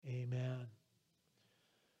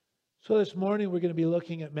So this morning we're going to be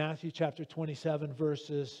looking at Matthew chapter 27,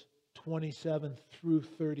 verses 27 through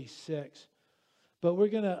 36. But we're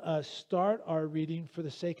going to start our reading for the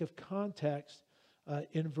sake of context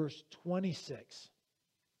in verse 26.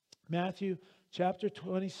 Matthew chapter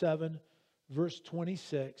 27, verse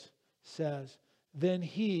 26 says, "Then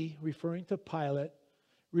he," referring to Pilate,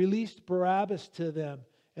 "released Barabbas to them.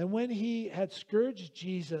 And when he had scourged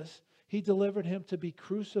Jesus, he delivered him to be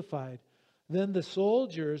crucified. Then the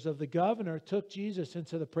soldiers of the governor took Jesus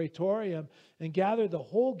into the praetorium and gathered the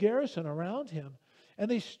whole garrison around him.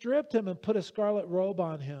 And they stripped him and put a scarlet robe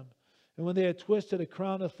on him. And when they had twisted a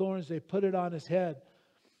crown of thorns, they put it on his head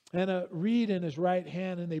and a reed in his right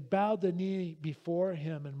hand. And they bowed the knee before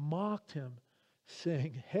him and mocked him,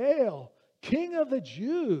 saying, 'Hail, King of the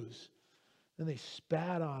Jews!' Then they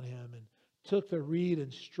spat on him and took the reed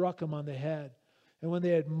and struck him on the head. And when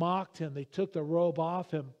they had mocked him, they took the robe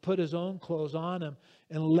off him, put his own clothes on him,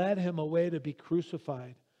 and led him away to be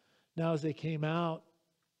crucified. Now as they came out,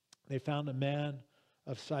 they found a man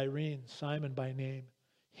of Cyrene, Simon by name.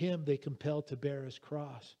 Him they compelled to bear his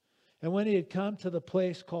cross. And when he had come to the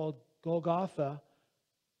place called Golgotha,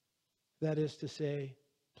 that is to say,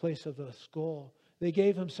 place of the skull, they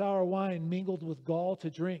gave him sour wine mingled with gall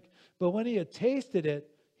to drink. But when he had tasted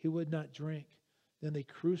it, he would not drink. Then they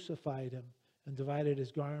crucified him and divided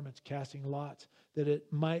his garments, casting lots, that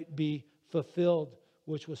it might be fulfilled,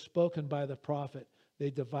 which was spoken by the prophet.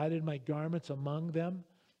 They divided my garments among them,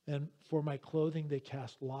 and for my clothing they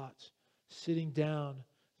cast lots. Sitting down,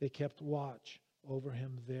 they kept watch over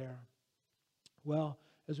him there." Well,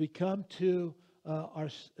 as we come to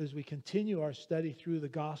as we continue our study through the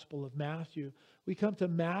Gospel of Matthew, we come to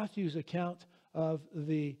Matthew's account of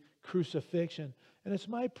the crucifixion. And it's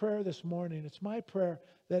my prayer this morning, it's my prayer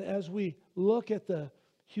that as we look at the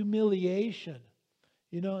humiliation,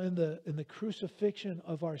 in the crucifixion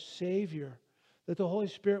of our Savior, that the Holy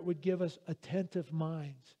Spirit would give us attentive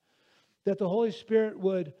minds, that the Holy Spirit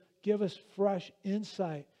would give us fresh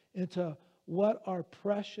insight into what our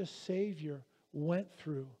precious Savior went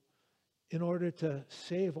through in order to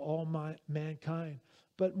save all mankind.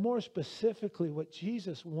 But more specifically, what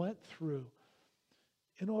Jesus went through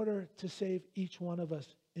in order to save each one of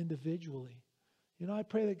us individually. I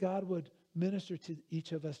pray that God would minister to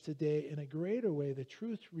each of us today in a greater way the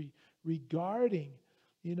truth regarding,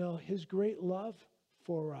 His great love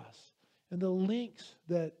for us and the lengths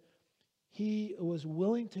that He was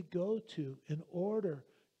willing to go to in order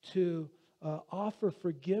to offer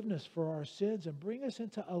forgiveness for our sins and bring us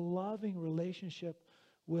into a loving relationship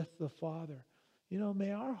with the Father.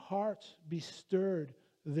 May our hearts be stirred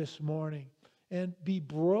this morning and be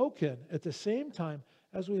broken at the same time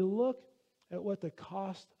as we look at what the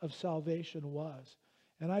cost of salvation was.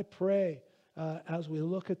 And I pray as we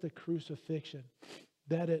look at the crucifixion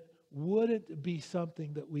that it wouldn't be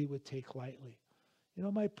something that we would take lightly.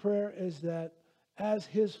 My prayer is that as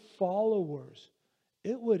His followers,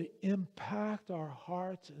 it would impact our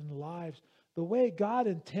hearts and lives the way God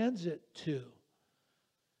intends it to.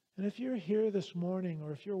 And if you're here this morning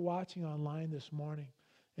or if you're watching online this morning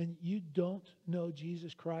and you don't know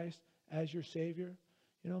Jesus Christ as your Savior,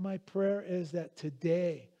 my prayer is that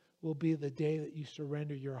today will be the day that you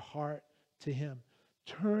surrender your heart to Him,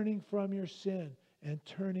 turning from your sin and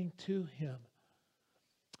turning to Him.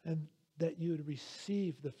 And that you would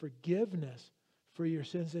receive the forgiveness for your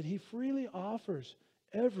sins that He freely offers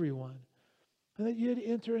everyone. And that you'd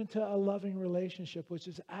enter into a loving relationship, which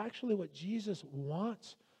is actually what Jesus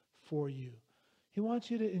wants for you. He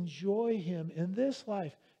wants you to enjoy Him in this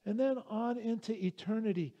life and then on into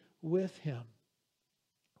eternity with Him.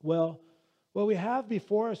 Well, what we have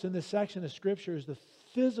before us in this section of Scripture is the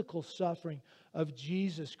physical suffering of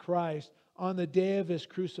Jesus Christ on the day of His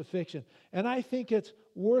crucifixion. And I think it's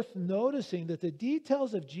worth noticing that the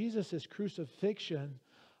details of Jesus' crucifixion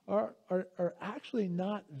are actually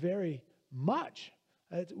not very much.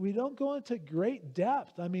 We don't go into great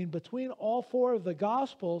depth. I mean, between all four of the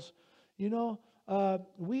Gospels,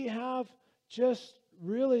 we have just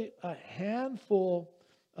really a handful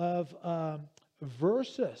of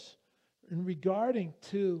verses in regarding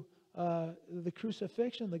to the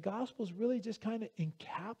crucifixion. The Gospels really just kind of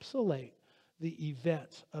encapsulate the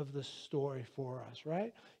events of the story for us,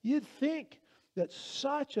 right? You'd think that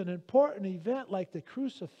such an important event like the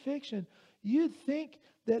crucifixion, you'd think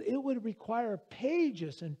that it would require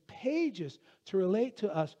pages and pages to relate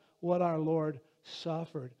to us what our Lord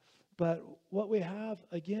suffered. But what we have,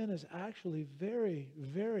 again, is actually very,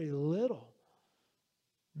 very little.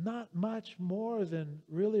 Not much more than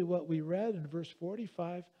really what we read in verse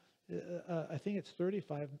 45. I think it's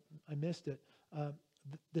 35. I missed it.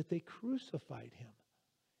 That they crucified Him.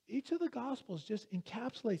 Each of the Gospels just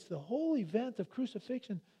encapsulates the whole event of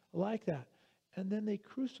crucifixion like that. And then they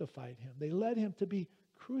crucified him. They led him to be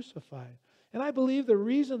crucified. And I believe the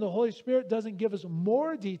reason the Holy Spirit doesn't give us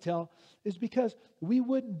more detail is because we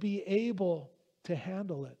wouldn't be able to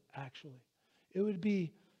handle it, actually. It would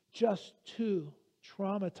be just too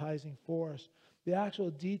traumatizing for us. The actual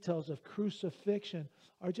details of crucifixion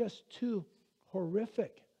are just too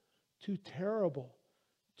horrific, too terrible,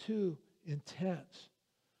 too intense.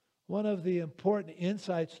 One of the important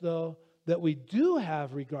insights, though, that we do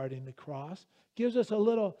have regarding the cross gives us a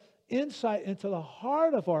little insight into the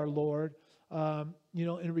heart of our Lord,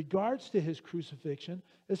 in regards to his crucifixion,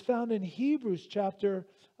 is found in Hebrews chapter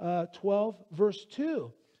 12, verse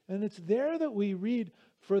 2. And it's there that we read,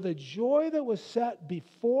 "For the joy that was set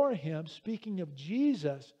before him," speaking of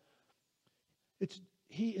Jesus,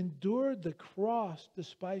 he endured the cross,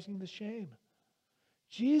 despising the shame.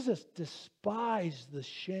 Jesus despised the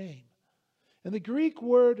shame. And the Greek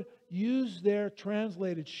word used there,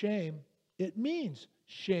 translated shame, it means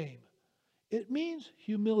shame. It means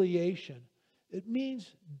humiliation. It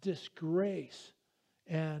means disgrace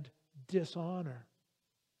and dishonor.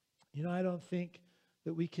 I don't think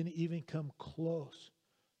that we can even come close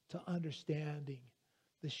to understanding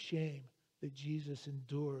the shame that Jesus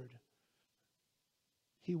endured.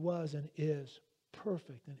 He was and is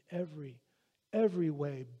perfect in every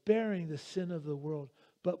way, bearing the sin of the world.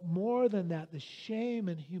 But more than that, the shame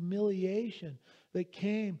and humiliation that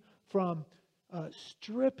came from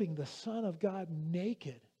stripping the Son of God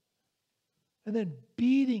naked and then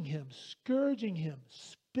beating him, scourging him,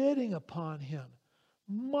 spitting upon him,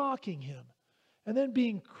 mocking him, and then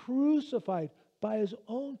being crucified by his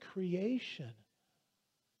own creation.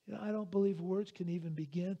 I don't believe words can even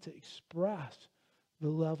begin to express the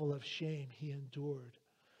level of shame he endured.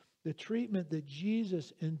 The treatment that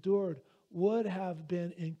Jesus endured would have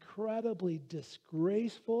been incredibly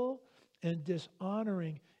disgraceful and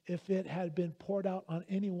dishonoring if it had been poured out on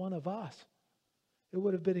any one of us. It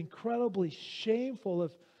would have been incredibly shameful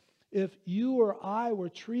if you or I were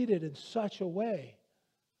treated in such a way.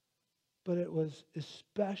 But it was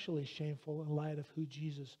especially shameful in light of who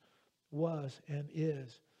Jesus was and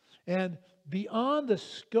is. And beyond the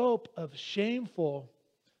scope of shameful,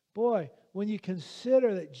 boy, when you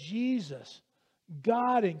consider that Jesus,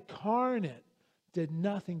 God incarnate, did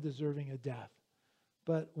nothing deserving of death,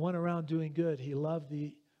 but went around doing good. He loved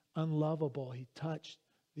the unlovable. He touched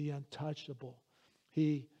the untouchable.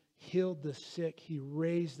 He healed the sick. He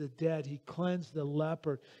raised the dead. He cleansed the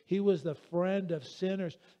leper. He was the friend of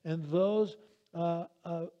sinners and those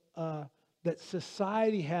that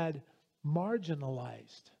society had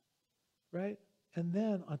marginalized, right? And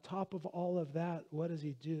then on top of all of that, what does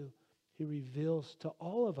he do? He reveals to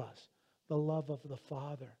all of us the love of the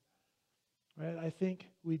Father. Right? I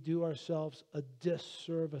think we do ourselves a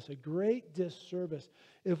disservice, a great disservice,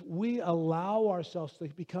 if we allow ourselves to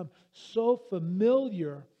become so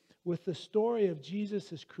familiar with the story of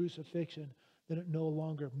Jesus' crucifixion that it no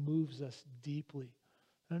longer moves us deeply.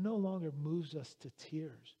 And it no longer moves us to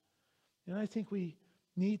tears. And I think we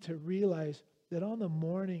need to realize that on the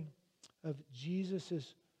morning of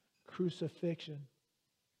Jesus' crucifixion,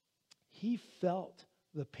 he felt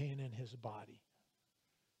the pain in his body.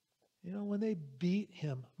 When they beat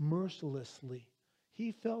him mercilessly,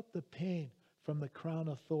 he felt the pain from the crown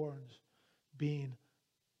of thorns being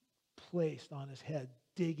placed on his head,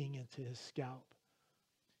 digging into his scalp.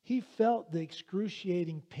 He felt the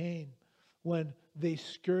excruciating pain when they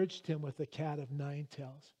scourged him with a cat of nine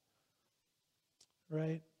tails,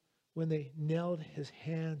 right? When they nailed his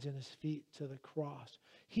hands and his feet to the cross.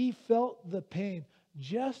 He felt the pain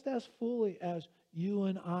just as fully as you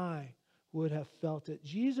and I would have felt it.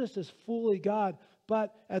 Jesus is fully God,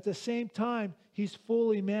 but at the same time, he's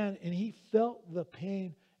fully man, and he felt the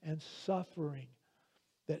pain and suffering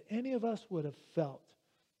that any of us would have felt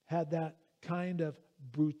had that kind of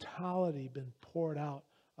brutality been poured out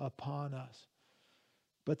upon us.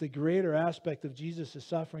 But the greater aspect of Jesus'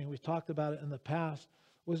 suffering, we've talked about it in the past,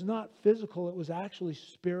 was not physical, it was actually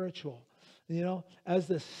spiritual. As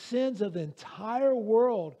the sins of the entire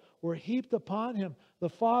world were heaped upon him, the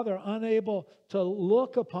Father, unable to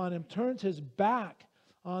look upon him, turns his back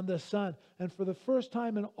on the Son. And for the first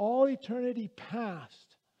time in all eternity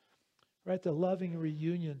past, right, the loving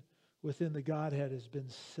reunion within the Godhead has been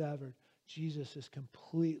severed. Jesus is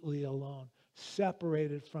completely alone,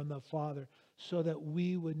 separated from the Father, so that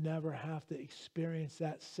we would never have to experience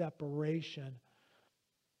that separation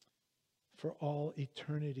for all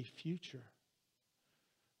eternity future.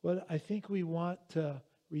 What I think we want to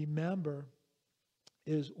remember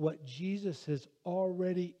is what Jesus has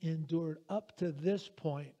already endured up to this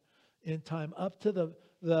point in time, up to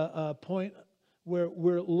the point where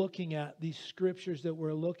we're looking at these scriptures that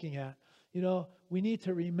we're looking at. You know, we need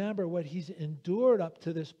to remember what he's endured up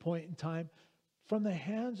to this point in time from the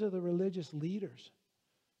hands of the religious leaders,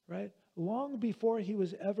 right? Long before he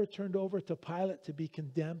was ever turned over to Pilate to be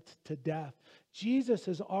condemned to death, Jesus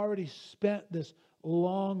has already spent this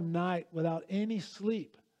long night without any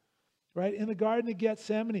sleep, right? In the Garden of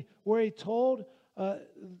Gethsemane, where he told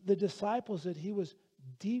the disciples that he was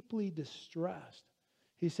deeply distressed.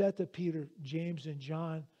 He said to Peter, James, and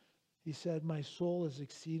John, he said, "My soul is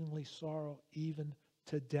exceedingly sorrow, even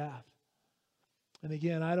to death." And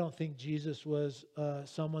again, I don't think Jesus was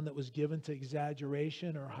someone that was given to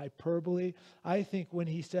exaggeration or hyperbole. I think when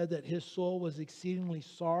he said that his soul was exceedingly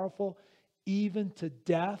sorrowful, even to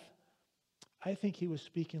death, I think he was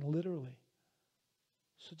speaking literally.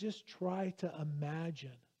 So just try to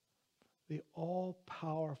imagine the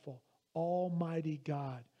all-powerful, almighty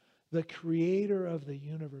God, the creator of the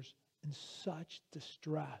universe, in such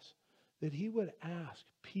distress that he would ask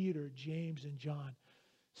Peter, James, and John,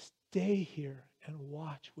 "Stay here and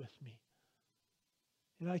watch with me."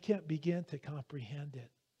 And I can't begin to comprehend it.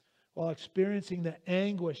 While experiencing the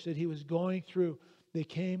anguish that he was going through, they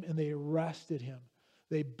came and they arrested him.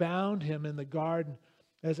 They bound him in the garden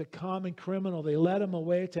as a common criminal. They led him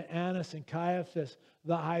away to Annas and Caiaphas,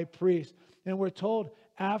 the high priest. And we're told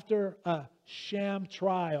after a sham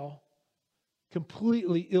trial,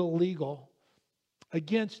 completely illegal,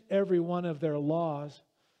 against every one of their laws,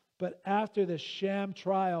 but after the sham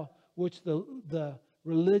trial, which the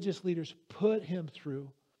religious leaders put him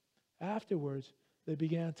through, afterwards, they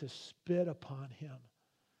began to spit upon him.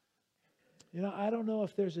 You know, I don't know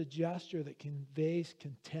if there's a gesture that conveys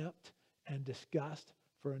contempt and disgust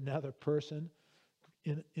for another person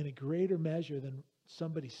in a greater measure than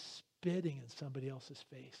somebody spitting in somebody else's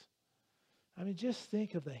face. I mean, just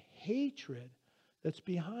think of the hatred that's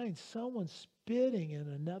behind someone spitting in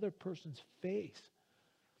another person's face.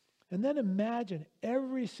 And then imagine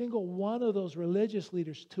every single one of those religious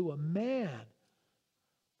leaders, to a man,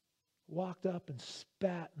 walked up and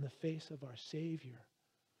spat in the face of our Savior.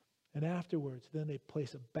 And afterwards, then they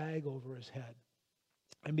place a bag over his head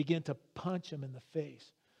and begin to punch him in the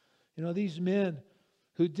face. You know, these men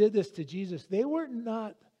who did this to Jesus, they were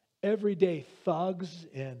not everyday thugs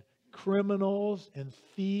and criminals and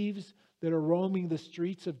thieves that are roaming the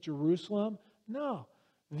streets of Jerusalem. No,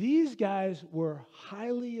 these guys were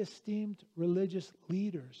highly esteemed religious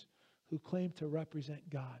leaders who claimed to represent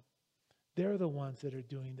God. They're the ones that are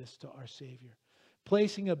doing this to our Savior.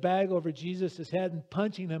 Placing a bag over Jesus' head and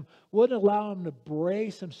punching him wouldn't allow him to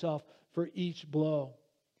brace himself for each blow.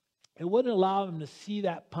 It wouldn't allow him to see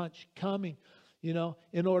that punch coming, you know,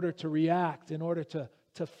 in order to react, in order to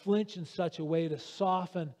flinch in such a way to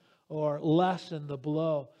soften or lessen the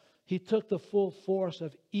blow. He took the full force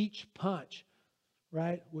of each punch,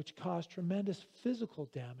 right, which caused tremendous physical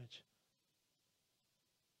damage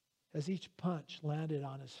as each punch landed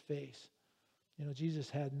on his face. You know, Jesus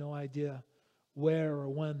had no idea where or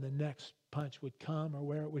when the next punch would come or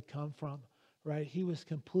where it would come from, right? He was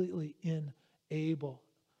completely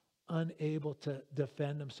unable to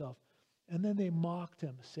defend himself. And then they mocked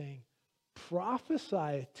him, saying,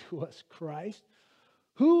 "Prophesy to us, Christ.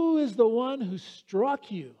 Who is the one who struck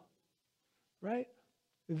you?" Right?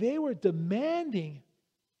 They were demanding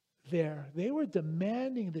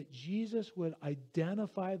that Jesus would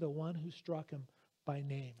identify the one who struck him by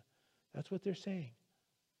name. That's what they're saying.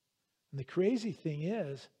 And the crazy thing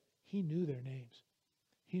is, he knew their names.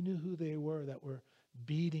 He knew who they were that were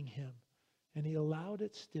beating him. And he allowed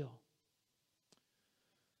it still.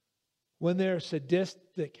 When their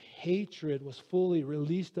sadistic hatred was fully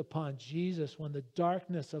released upon Jesus, when the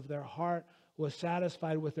darkness of their heart was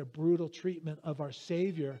satisfied with their brutal treatment of our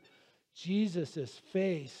Savior, Jesus'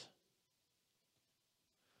 face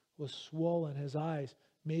was swollen. His eyes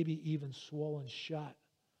maybe even swollen shut.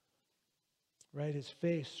 Right? His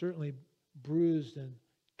face certainly bruised and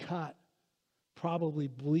cut, probably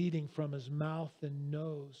bleeding from his mouth and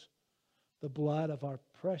nose. The blood of our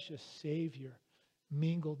precious Savior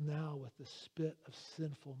mingled now with the spit of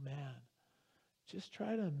sinful man. Just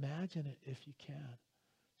try to imagine it if you can.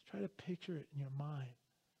 Just try to picture it in your mind.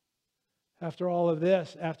 After all of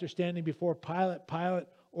this, after standing before Pilate, Pilate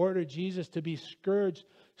ordered Jesus to be scourged.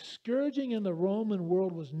 Scourging in the Roman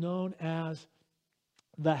world was known as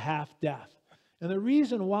the half-death. And the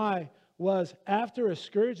reason why was after a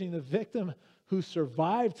scourging, the victim who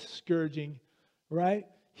survived scourging, right,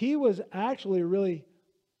 he was actually really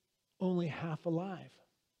only half alive.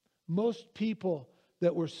 Most people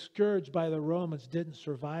that were scourged by the Romans didn't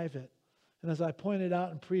survive it. And as I pointed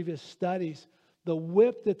out in previous studies, The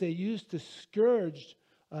whip that they used to scourge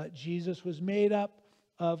Jesus was made up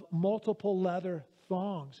of multiple leather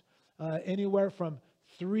thongs, anywhere from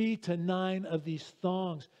 3 to 9 of these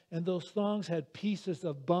thongs. And those thongs had pieces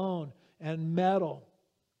of bone and metal,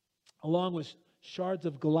 along with shards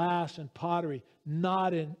of glass and pottery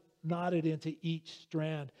knotted into each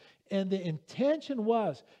strand. And the intention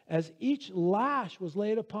was, as each lash was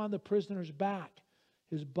laid upon the prisoner's back,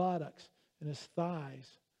 his buttocks and his thighs,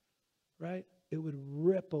 right, it would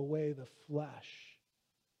rip away the flesh.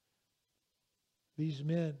 These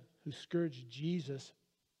men who scourged Jesus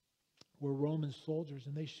were Roman soldiers,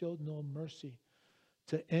 and they showed no mercy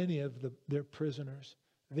to any of their prisoners.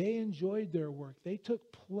 They enjoyed their work. They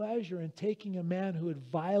took pleasure in taking a man who had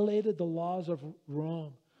violated the laws of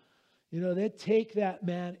Rome. They'd take that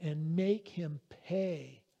man and make him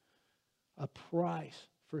pay a price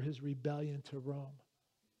for his rebellion to Rome.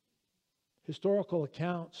 Historical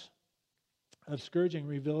accounts of scourging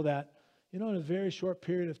reveal that, in a very short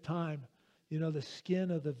period of time, the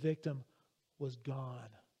skin of the victim was gone.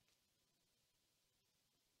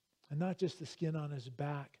 And not just the skin on his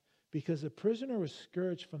back, because the prisoner was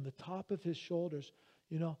scourged from the top of his shoulders,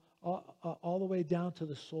 all the way down to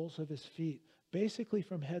the soles of his feet, basically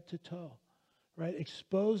from head to toe, right?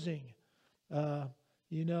 Exposing, the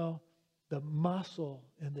muscle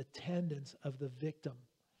and the tendons of the victim.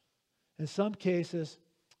 In some cases,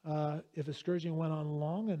 if a scourging went on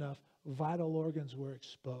long enough, vital organs were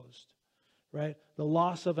exposed, right? The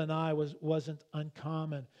loss of an eye wasn't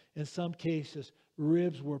uncommon. In some cases,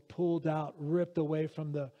 ribs were pulled out, ripped away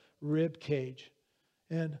from the rib cage.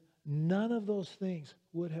 And none of those things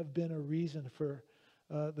would have been a reason for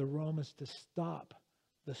the Romans to stop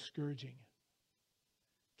the scourging.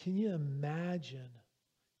 Can you imagine?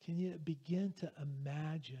 Can you begin to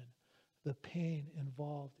imagine the pain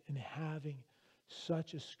involved in having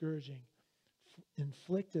such a scourging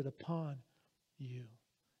inflicted upon you?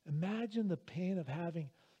 Imagine the pain of having,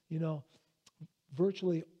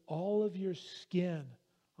 virtually all of your skin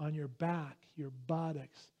on your back, your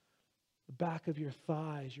buttocks, the back of your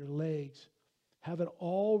thighs, your legs, have it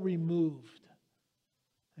all removed.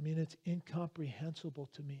 It's incomprehensible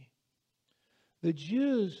to me. The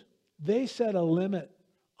Jews, they set a limit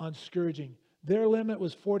on scourging. Their limit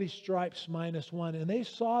was 40 stripes minus 1, and they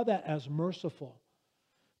saw that as merciful.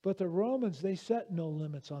 But the Romans, they set no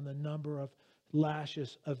limits on the number of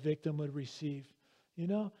lashes a victim would receive.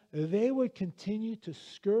 They would continue to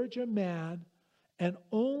scourge a man and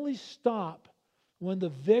only stop when the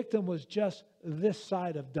victim was just this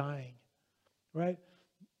side of dying, right?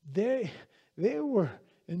 They were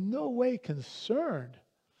in no way concerned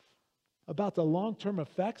about the long-term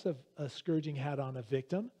effects of a scourging had on a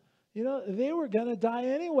victim. They were going to die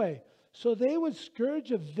anyway. So they would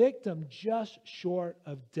scourge a victim just short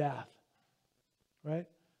of death, right?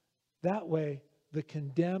 That way, the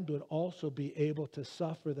condemned would also be able to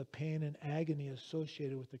suffer the pain and agony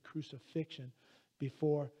associated with the crucifixion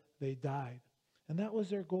before they died. And that was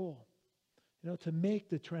their goal, to make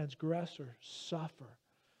the transgressor suffer.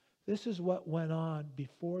 This is what went on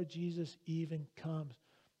before Jesus even comes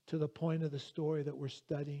to the point of the story that we're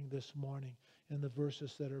studying this morning in the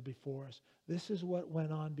verses that are before us. This is what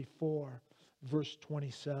went on before verse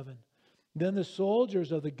 27. Then the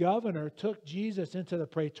soldiers of the governor took Jesus into the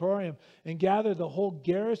praetorium and gathered the whole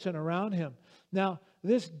garrison around him. Now,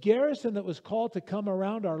 this garrison that was called to come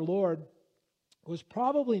around our Lord was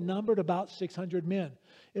probably numbered about 600 men.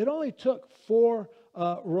 It only took 4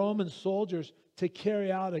 Roman soldiers to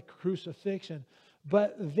carry out a crucifixion,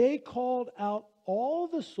 but they called out all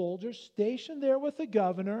the soldiers stationed there with the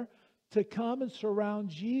governor to come and surround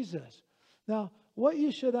Jesus. Now, what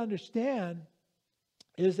you should understand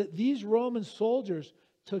is that these Roman soldiers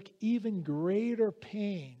took even greater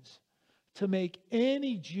pains to make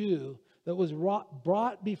any Jew that was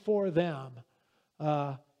brought before them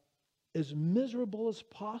as miserable as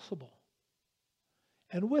possible.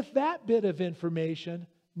 And with that bit of information,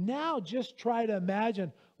 now just try to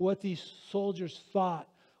imagine what these soldiers thought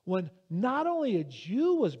when not only a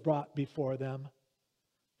Jew was brought before them,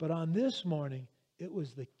 but on this morning, it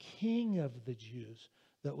was the King of the Jews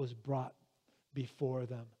that was brought before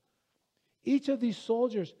them. Each of these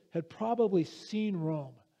soldiers had probably seen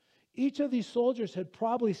Rome. Each of these soldiers had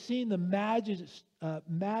probably seen the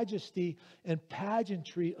majesty and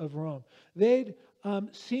pageantry of Rome. They'd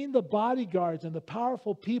seen the bodyguards and the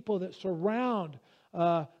powerful people that surround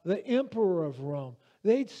the emperor of Rome.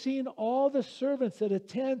 They'd seen all the servants that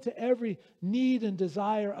attend to every need and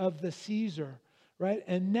desire of the Caesar, right?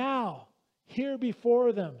 And now, here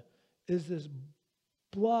before them is this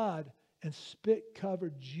blood and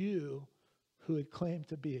spit-covered Jew who had claimed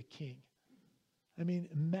to be a king. I mean,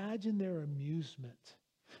 imagine their amusement.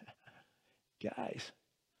 Guys,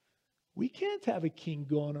 we can't have a king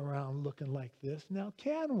going around looking like this now,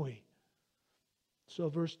 can we? So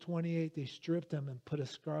verse 28, they stripped him and put a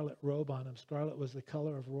scarlet robe on him. Scarlet was the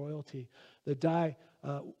color of royalty. The dye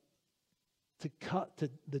to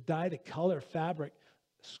color fabric,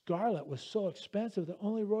 scarlet, was so expensive that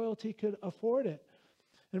only royalty could afford it.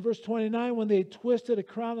 In verse 29, when they twisted a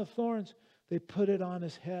crown of thorns, they put it on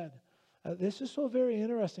his head. This is so very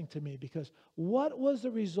interesting to me, because what was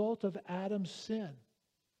the result of Adam's sin?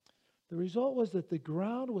 The result was that the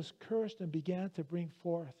ground was cursed and began to bring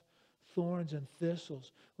forth thorns and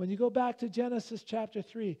thistles. When you go back to Genesis chapter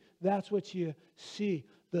 3, that's what you see.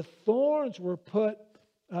 The thorns were part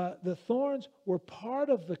of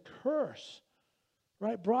the curse,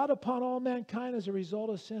 right? Brought upon all mankind as a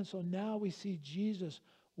result of sin. So now we see Jesus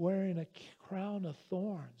wearing a crown of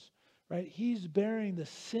thorns, right? He's bearing the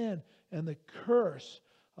sin and the curse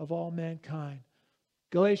of all mankind.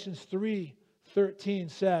 Galatians 3:13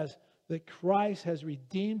 says that Christ has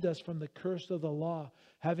redeemed us from the curse of the law,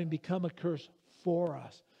 having become a curse for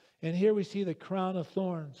us. And here we see the crown of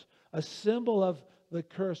thorns, a symbol of the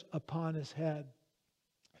curse upon his head.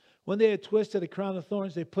 When they had twisted a crown of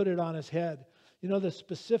thorns, they put it on his head. You know, the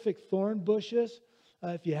specific thorn bushes,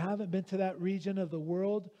 if you haven't been to that region of the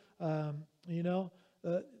world, in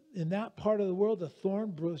that part of the world, the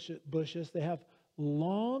thorn bushes, they have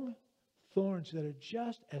long thorns that are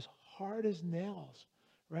just as hard as nails,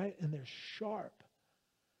 right? And they're sharp.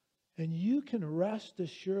 And you can rest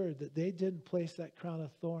assured that they didn't place that crown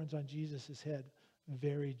of thorns on Jesus' head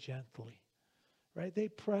very gently, right? They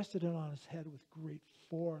pressed it on his head with great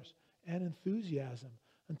force and enthusiasm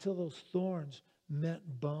until those thorns met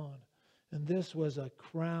bone. And this was a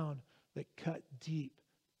crown that cut deep,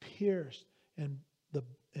 pierced, and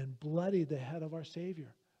bloodied the head of our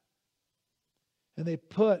Savior. And they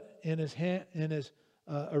put in his hand,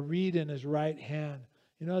 a reed in his right hand.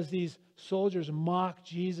 You know, as these soldiers mock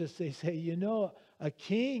Jesus, they say, a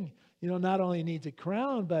king, not only needs a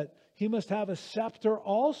crown, but he must have a scepter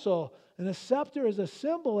also. And a scepter is a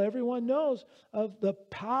symbol, everyone knows, of the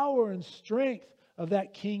power and strength of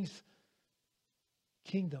that king's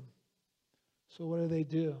kingdom. So what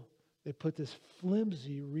do? They put this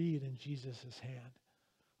flimsy reed in Jesus' hand.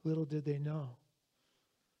 Little did they know.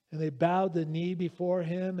 And they bowed the knee before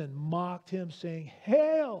him and mocked him, saying,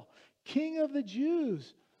 "Hail, King of the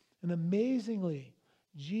Jews!" And amazingly,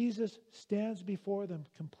 Jesus stands before them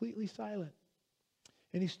completely silent.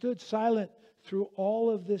 And he stood silent through all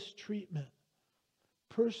of this treatment.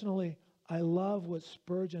 Personally, I love what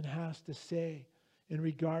Spurgeon has to say in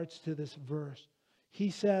regards to this verse. He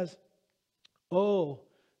says, "Oh,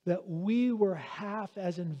 that we were half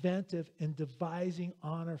as inventive in devising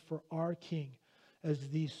honor for our king as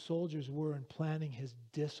these soldiers were in planning his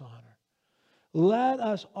dishonor. Let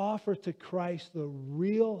us offer to Christ the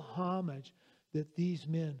real homage that these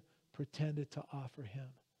men pretended to offer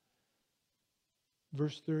him."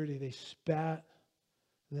 Verse 30, they spat,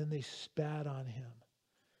 then they spat on him.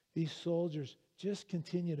 These soldiers just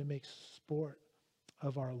continue to make sport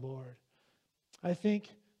of our Lord. I think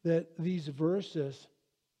that these verses,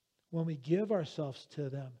 when we give ourselves to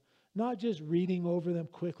them, not just reading over them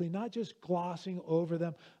quickly, not just glossing over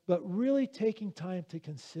them, but really taking time to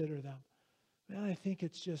consider them, man, I think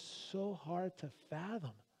it's just so hard to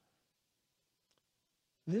fathom.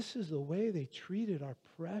 This is the way they treated our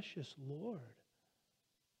precious Lord.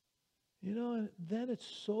 And then it's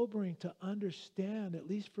sobering to understand, at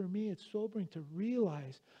least for me, it's sobering to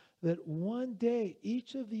realize that one day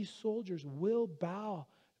each of these soldiers will bow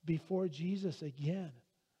before Jesus again.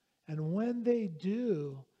 And when they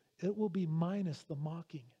do, it will be minus the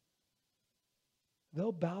mocking.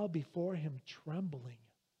 They'll bow before him trembling.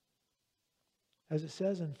 As it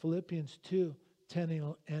says in Philippians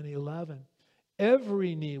 2:10 and 11,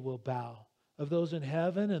 every knee will bow, of those in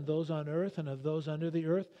heaven and those on earth and of those under the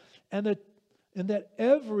earth, and that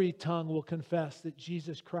every tongue will confess that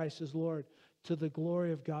Jesus Christ is Lord, to the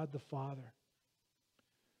glory of God the Father.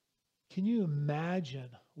 Can you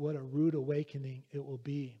imagine what a rude awakening it will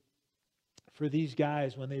be for these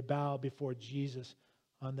guys when they bow before Jesus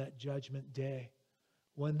on that judgment day?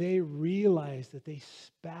 When they realize that they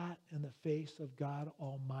spat in the face of God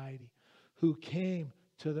Almighty, who came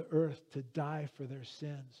to the earth to die for their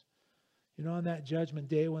sins. On that judgment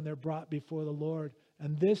day when they're brought before the Lord,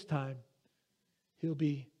 and this time he'll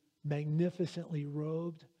be magnificently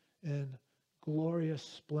robed in glorious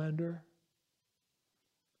splendor.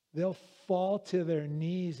 They'll fall to their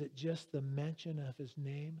knees at just the mention of his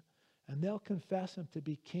name, and they'll confess him to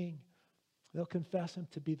be king. They'll confess him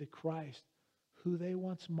to be the Christ, who they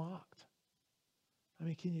once mocked. I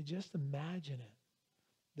mean, can you just imagine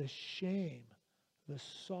it? The shame, the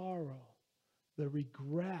sorrow, the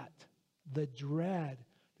regret, the dread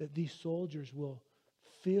that these soldiers will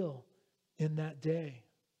feel in that day.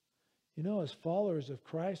 You know, as followers of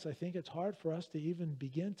Christ, I think it's hard for us to even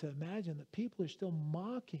begin to imagine that people are still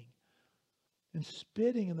mocking and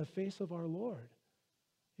spitting in the face of our Lord.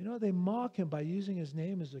 You know, they mock him by using his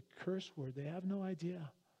name as a curse word. They have no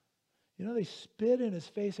idea. You know, they spit in his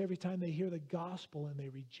face every time they hear the gospel and they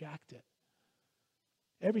reject it.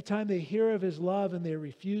 Every time they hear of his love and they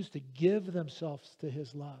refuse to give themselves to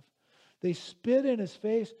his love. They spit in his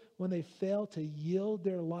face when they fail to yield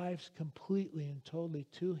their lives completely and totally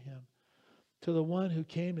to him, to the one who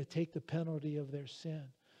came to take the penalty of their sin,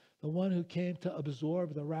 the one who came to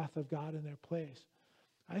absorb the wrath of God in their place.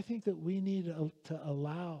 I think that we need to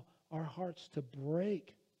allow our hearts to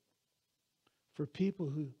break for people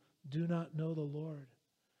who do not know the Lord.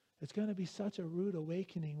 It's going to be such a rude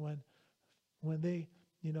awakening when they,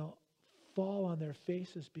 fall on their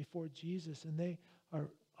faces before Jesus and they are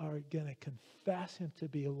going to confess him to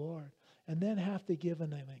be Lord and then have to give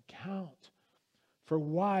an account for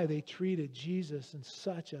why they treated Jesus in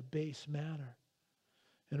such a base manner.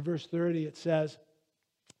 In verse 30 it says,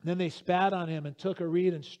 then they spat on him and took a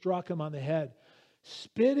reed and struck him on the head.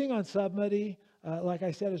 Spitting on somebody, like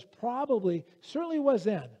I said, certainly was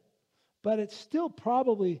then, but it's still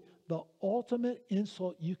probably the ultimate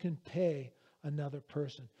insult you can pay another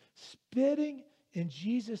person. Spitting in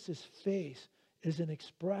Jesus' face is an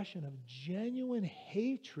expression of genuine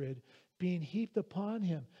hatred being heaped upon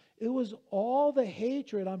him. It was all the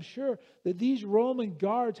hatred, I'm sure, that these Roman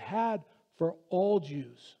guards had for all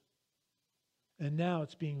Jews. And now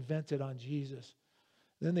it's being vented on Jesus.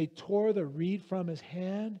 Then they tore the reed from his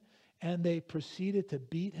hand and they proceeded to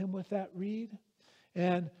beat him with that reed.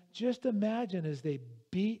 And just imagine as they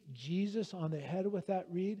beat Jesus on the head with that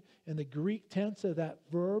reed, and the Greek tense of that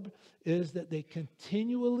verb is that they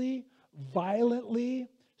continually, violently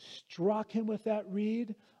struck him with that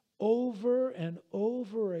reed over and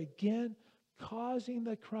over again, causing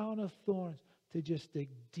the crown of thorns to just dig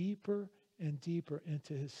deeper and deeper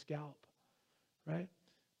into his scalp. Right?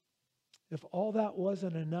 If all that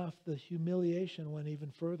wasn't enough, the humiliation went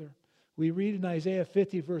even further. We read in Isaiah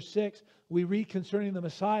 50, verse 6, we read concerning the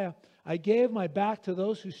Messiah, I gave my back to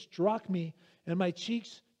those who struck me, and my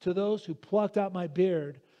cheeks to those who plucked out my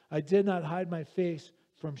beard. I did not hide my face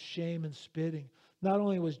from shame and spitting. Not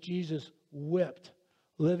only was Jesus whipped,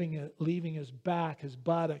 leaving his back, his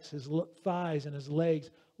buttocks, his thighs, and his legs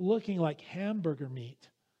looking like hamburger meat.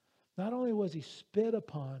 Not only was he spit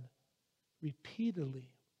upon repeatedly,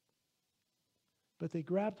 but they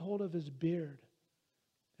grabbed hold of his beard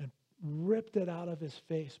and ripped it out of his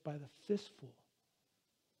face by the fistful.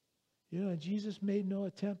 Jesus made no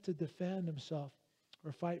attempt to defend himself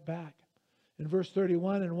or fight back. In verse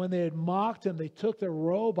 31, and when they had mocked him, they took the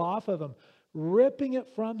robe off of him, ripping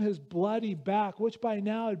it from his bloody back, which by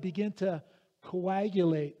now had begun to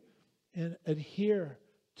coagulate and adhere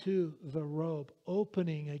to the robe,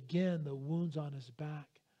 opening again the wounds on his back.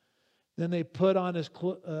 Then they put on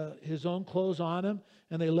his own clothes on him,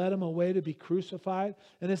 and they led him away to be crucified.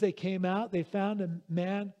 And as they came out, they found a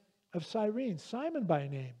man of Cyrene, Simon by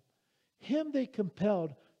name. Him they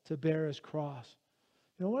compelled to bear his cross.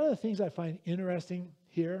 One of the things I find interesting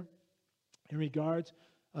here in regards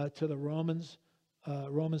to the Roman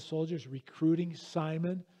soldiers recruiting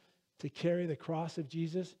Simon to carry the cross of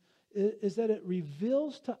Jesus is that it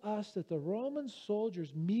reveals to us that the Roman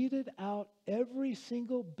soldiers meted out every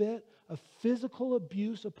single bit of physical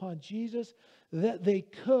abuse upon Jesus that they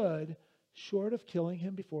could, short of killing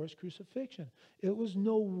him before his crucifixion. It was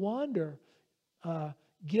no wonder,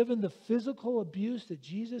 given the physical abuse that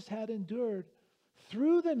Jesus had endured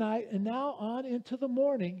through the night and now on into the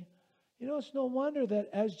morning, it's no wonder that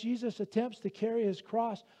as Jesus attempts to carry his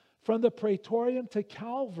cross from the Praetorium to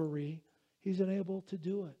Calvary, he's unable to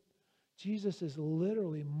do it. Jesus is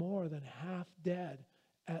literally more than half dead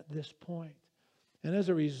at this point. And as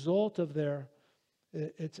a result of their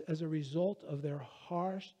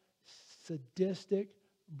harsh, sadistic,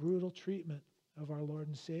 brutal treatment of our Lord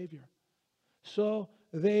and Savior. So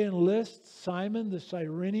they enlist Simon the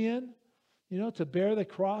Cyrenian, to bear the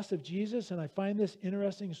cross of Jesus. And I find this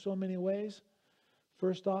interesting in so many ways.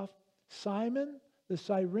 First off, Simon the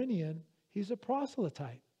Cyrenian, he's a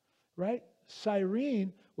proselyte, right?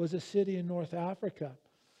 Cyrene was a city in North Africa.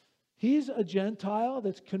 He's a Gentile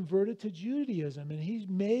that's converted to Judaism, and he's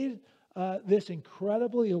made this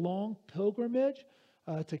incredibly long pilgrimage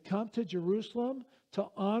to come to Jerusalem to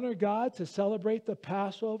honor God, to celebrate the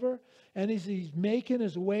Passover. And as he's making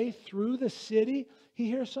his way through the city, he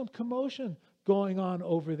hears some commotion going on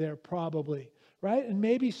over there probably, right? And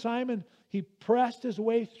maybe Simon, he pressed his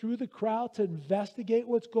way through the crowd to investigate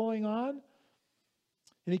what's going on.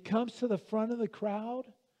 And he comes to the front of the crowd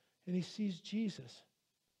and he sees Jesus.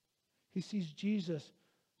 He sees Jesus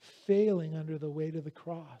failing under the weight of the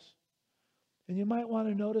cross. And you might want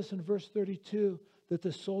to notice in verse 32 that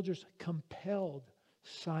the soldiers compelled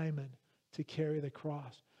Simon to carry the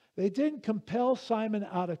cross. They didn't compel Simon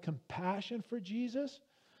out of compassion for Jesus.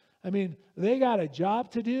 I mean, they got a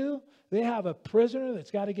job to do. They have a prisoner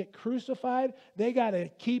that's got to get crucified. They got to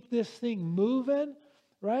keep this thing moving,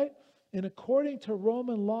 right? And according to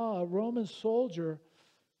Roman law, a Roman soldier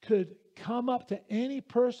could come up to any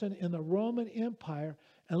person in the Roman Empire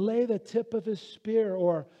and lay the tip of his spear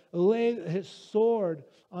or lay his sword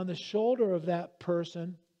on the shoulder of that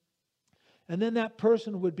person. And then that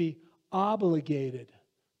person would be obligated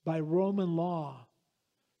by Roman law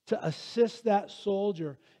to assist that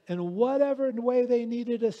soldier in whatever way they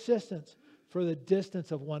needed assistance for the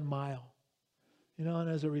distance of 1 mile. You know, and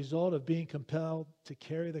as a result of being compelled to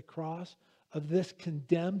carry the cross of this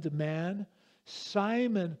condemned man,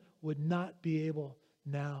 Simon would not be able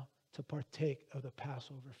now to partake of the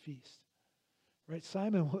Passover feast. Right?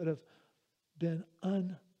 Simon would have been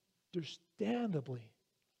understandably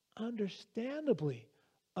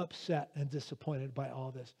upset and disappointed by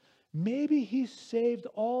all this. Maybe he saved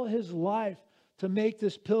all his life to make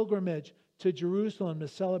this pilgrimage to Jerusalem to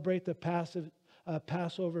celebrate the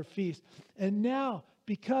Passover feast. And now,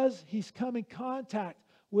 because he's come in contact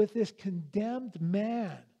with this condemned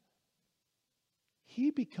man, he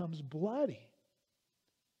becomes bloody.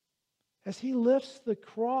 As he lifts the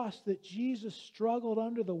cross that Jesus struggled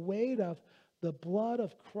under the weight of, the blood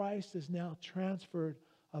of Christ is now transferred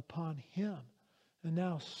upon him. And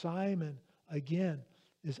now Simon, again,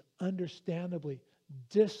 is understandably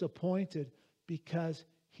disappointed because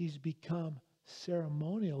he's become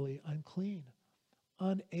ceremonially unclean,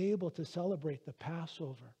 unable to celebrate the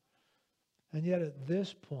Passover. And yet at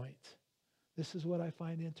this point, this is what I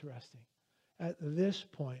find interesting. At this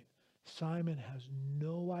point, Simon has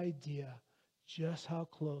no idea just how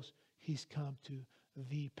close he's come to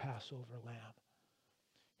the Passover lamb.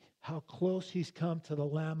 How close he's come to the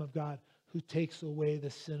Lamb of God who takes away the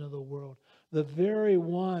sin of the world. The very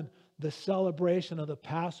one the celebration of the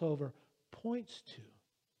Passover points to.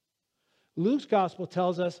 Luke's gospel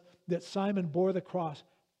tells us that Simon bore the cross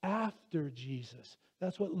after Jesus.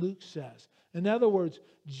 That's what Luke says. In other words,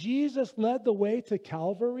 Jesus led the way to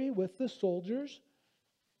Calvary with the soldiers,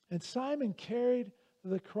 and Simon carried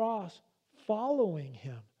the cross following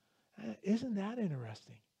him. Isn't that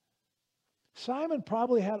interesting? Simon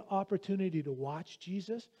probably had opportunity to watch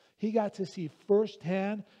Jesus. He got to see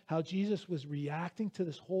firsthand how Jesus was reacting to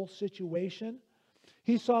this whole situation.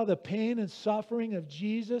 He saw the pain and suffering of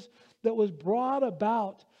Jesus that was brought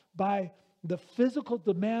about by the physical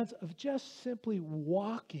demands of just simply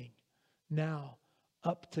walking now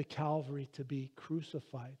up to Calvary to be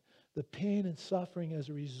crucified. The pain and suffering as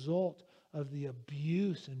a result of the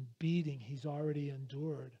abuse and beating he's already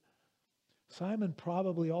endured. Simon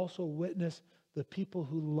probably also witnessed the people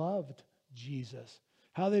who loved Jesus,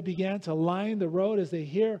 how they began to line the road as they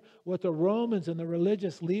hear what the Romans and the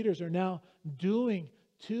religious leaders are now doing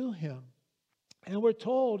to him. And we're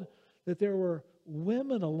told that there were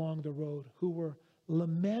women along the road who were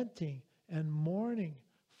lamenting and mourning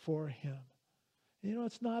for him. You know,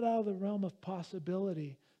 it's not out of the realm of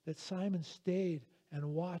possibility that Simon stayed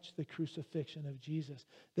and watched the crucifixion of Jesus,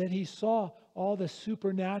 that he saw all the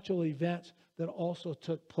supernatural events that also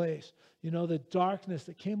took place. You know, the darkness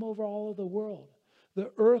that came over all of the world,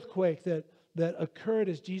 the earthquake that occurred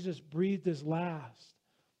as Jesus breathed his last.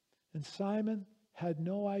 And Simon had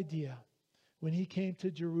no idea when he came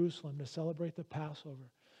to Jerusalem to celebrate the Passover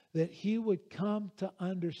that he would come to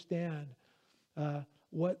understand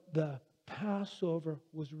what the Passover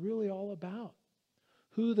was really all about,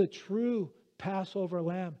 who the true Passover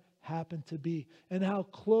lamb happened to be, and how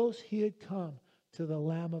close he had come to the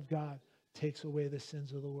Lamb of God takes away the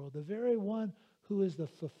sins of the world, the very one who is the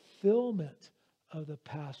fulfillment of the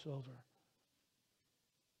Passover.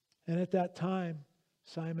 And at that time,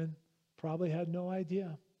 Simon probably had no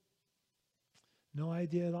idea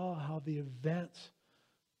at all how the events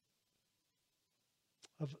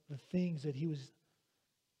of the things that he was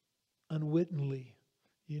unwittingly,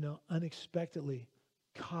 unexpectedly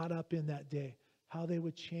caught up in that day, how they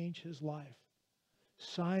would change his life.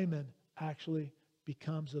 Simon actually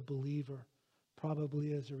becomes a believer,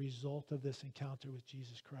 probably as a result of this encounter with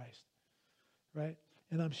Jesus Christ, right?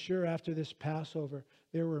 And I'm sure after this Passover,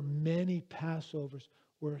 there were many Passovers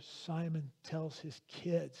where Simon tells his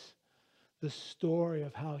kids the story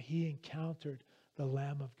of how he encountered the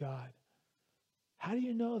Lamb of God. How do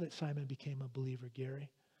you know that Simon became a believer,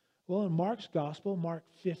 Gary? Well, in Mark's gospel, Mark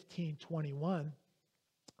 15:21,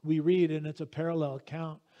 we read, and it's a parallel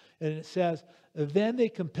account, and it says, "Then they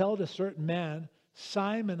compelled a certain man,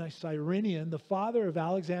 Simon, a Cyrenian, the father of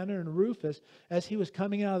Alexander and Rufus, as he was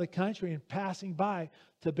coming out of the country and passing by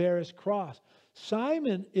to bear his cross."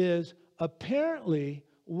 Simon is apparently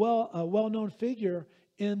a well-known figure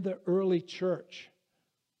in the early church.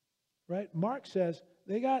 Right? Mark says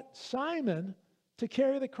they got Simon to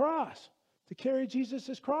carry the cross, to carry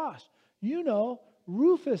Jesus' cross. You know,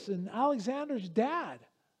 Rufus and Alexander's dad.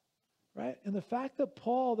 Right? And the fact that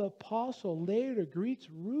Paul, the apostle, later greets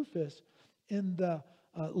Rufus in the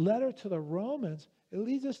letter to the Romans, it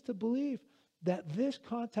leads us to believe that this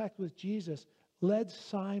contact with Jesus led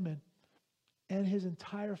Simon and his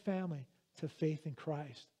entire family to faith in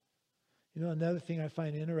Christ. You know, another thing I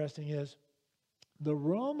find interesting is the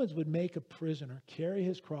Romans would make a prisoner carry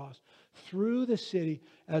his cross through the city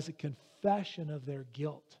as a confession of their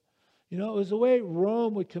guilt. You know, it was the way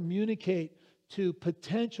Rome would communicate to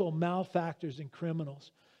potential malefactors and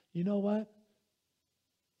criminals. You know what?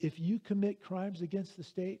 If you commit crimes against the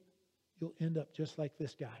state, you'll end up just like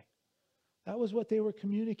this guy. That was what they were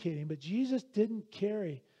communicating. But Jesus didn't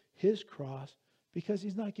carry his cross because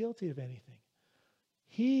he's not guilty of anything.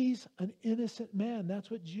 He's an innocent man.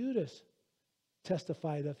 That's what Judas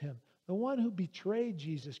testified of him. The one who betrayed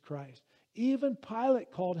Jesus Christ. Even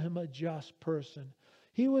Pilate called him a just person.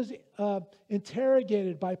 He was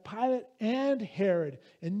interrogated by Pilate and Herod,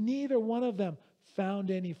 and neither one of them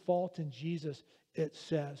found any fault in Jesus, it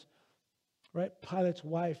says. Right? Pilate's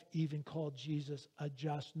wife even called Jesus a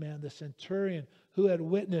just man. The centurion who had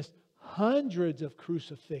witnessed hundreds of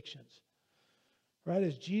crucifixions. Right?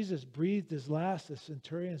 As Jesus breathed his last, the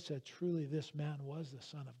centurion said, "Truly, this man was the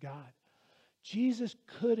Son of God." Jesus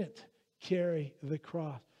couldn't carry the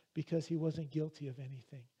cross because he wasn't guilty of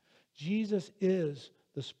anything. Jesus is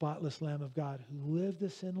the spotless Lamb of God who lived a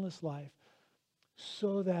sinless life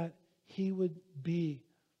so that he would be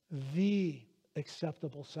the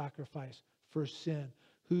acceptable sacrifice for sin,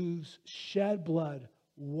 whose shed blood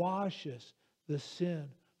washes the sin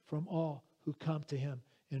from all who come to him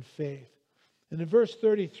in faith. And in verse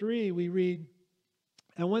 33, we read,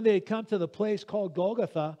 "And when they had come to the place called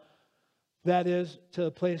Golgotha," that is to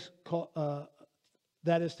a place called,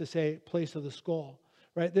 that is to say, place of the skull.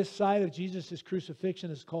 Right? This side of Jesus'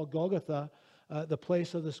 crucifixion is called Golgotha, the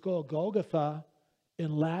place of the skull. Golgotha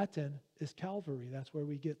in Latin is Calvary. That's where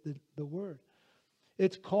we get the word.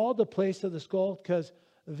 It's called the place of the skull because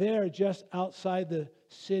there, just outside the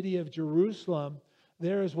city of Jerusalem,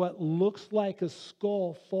 there is what looks like a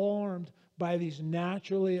skull formed by these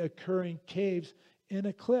naturally occurring caves in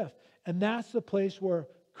a cliff. And that's the place where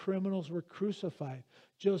criminals were crucified.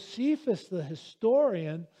 Josephus, the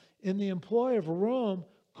historian in the employ of Rome,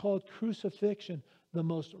 called crucifixion the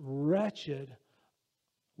most wretched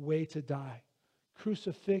way to die.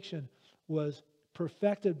 Crucifixion was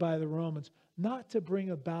perfected by the Romans not to bring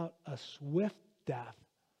about a swift death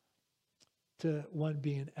to one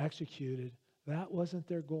being executed. That wasn't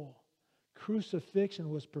their goal. Crucifixion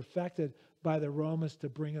was perfected by the Romans to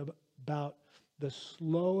bring about the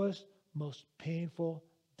slowest, most painful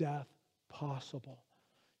death possible.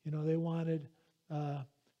 You know, they wanted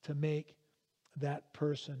to make that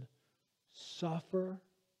person suffer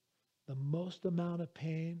the most amount of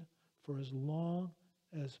pain for as long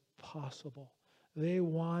as possible. They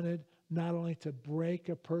wanted not only to break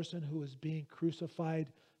a person who was being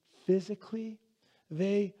crucified physically,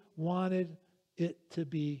 they wanted it to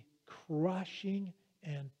be crushing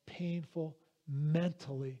and painful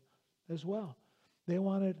mentally as well. They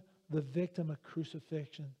wanted the victim of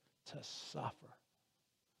crucifixion to suffer.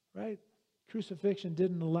 Right? Crucifixion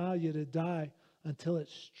didn't allow you to die until it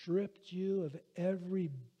stripped you of every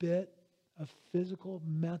bit of physical,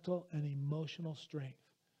 mental, and emotional strength.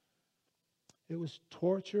 It was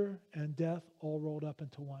torture and death all rolled up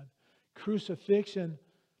into one. Crucifixion,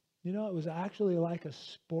 you know, it was actually like a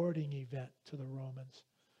sporting event to the Romans,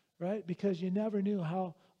 right? Because you never knew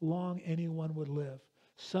how long anyone would live.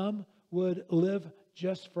 Some would live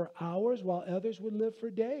just for hours, while others would live for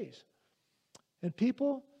days. And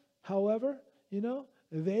people, however, you know,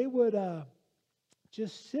 they would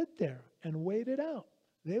just sit there and wait it out.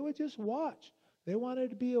 They would just watch. They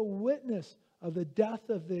wanted to be a witness of the death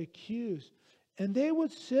of the accused. And they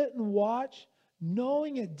would sit and watch,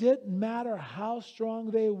 knowing it didn't matter how strong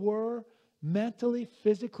they were, mentally,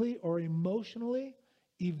 physically, or emotionally.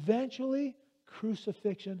 Eventually,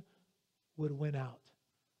 crucifixion would win out.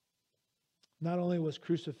 Not only was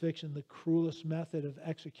crucifixion the cruelest method of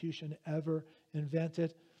execution ever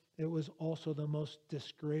invented, it was also the most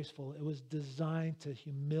disgraceful. It was designed to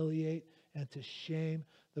humiliate and to shame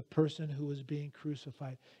the person who was being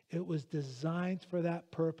crucified. It was designed for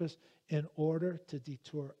that purpose in order to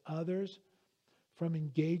deter others from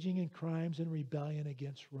engaging in crimes and rebellion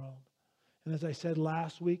against Rome. And as I said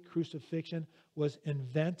last week, crucifixion was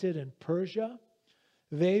invented in Persia.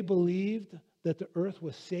 They believed that the earth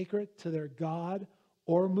was sacred to their god,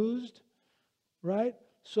 Ormuzd, right?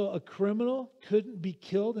 So a criminal couldn't be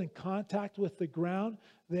killed in contact with the ground.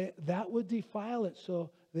 That would defile it.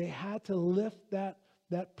 So they had to lift that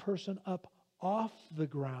person up off the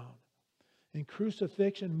ground. And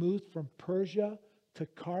crucifixion moved from Persia to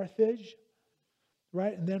Carthage,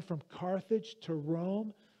 right? And then from Carthage to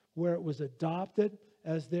Rome, where it was adopted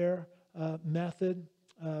as their method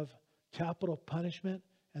of capital punishment.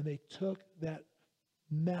 And they took that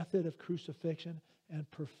method of crucifixion and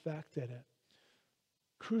perfected it.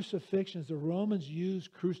 Crucifixions, the Romans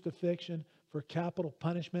used crucifixion for capital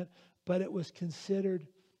punishment, but it was considered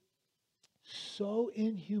so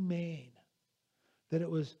inhumane that it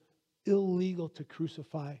was illegal to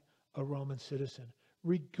crucify a Roman citizen.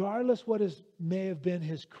 Regardless what may have been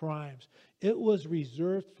his crimes, it was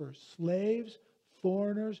reserved for slaves,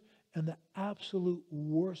 foreigners, and the absolute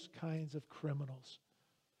worst kinds of criminals.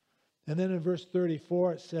 And then in verse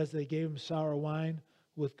 34, it says they gave him sour wine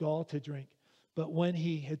with gall to drink. But when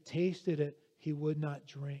he had tasted it, he would not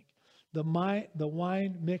drink. The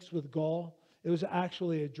wine mixed with gall, it was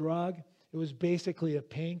actually a drug. It was basically a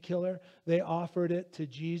painkiller. They offered it to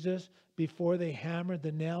Jesus before they hammered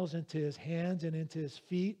the nails into his hands and into his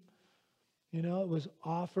feet. You know, it was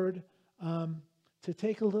offered to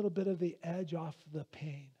take a little bit of the edge off the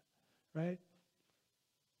pain, right?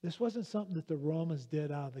 This wasn't something that the Romans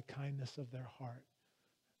did out of the kindness of their heart.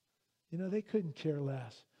 You know, they couldn't care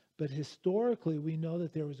less. But historically, we know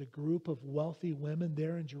that there was a group of wealthy women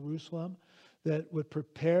there in Jerusalem that would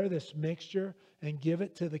prepare this mixture and give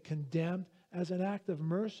it to the condemned as an act of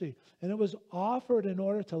mercy. And it was offered in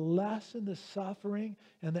order to lessen the suffering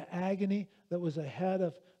and the agony that was ahead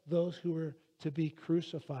of those who were to be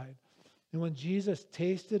crucified. And when Jesus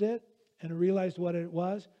tasted it and realized what it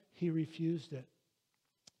was, he refused it.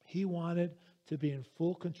 He wanted to be in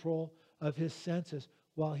full control of his senses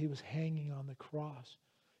while he was hanging on the cross.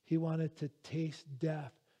 He wanted to taste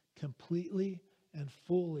death completely and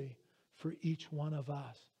fully for each one of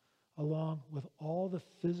us, along with all the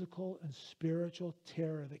physical and spiritual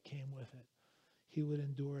terror that came with it. He would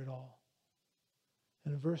endure it all.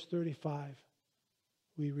 And in verse 35,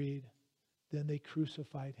 we read, then they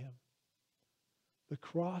crucified him. The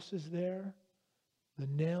cross is there. The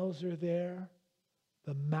nails are there.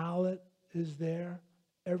 The mallet is there.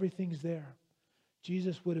 Everything's there.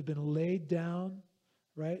 Jesus would have been laid down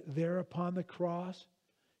right there upon the cross,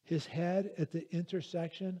 his head at the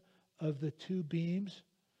intersection of the two beams.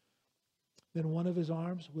 Then one of his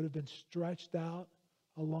arms would have been stretched out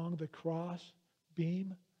along the cross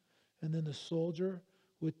beam. And then the soldier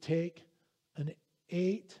would take an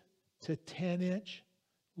 8 to 10 inch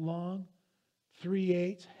long,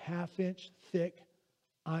 3/8 half-inch thick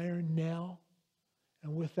iron nail.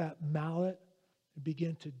 And with that mallet,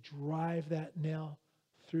 begin to drive that nail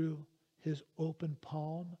through his open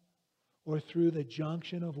palm or through the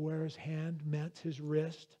junction of where his hand met his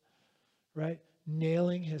wrist, right?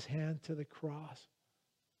 Nailing his hand to the cross.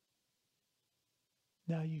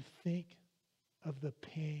 Now you think of the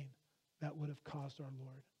pain that would have caused our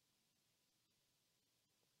Lord.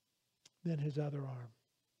 Then his other arm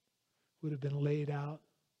would have been laid out.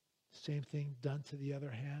 Same thing done to the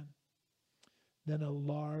other hand. Then a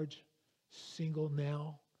large single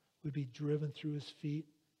nail would be driven through his feet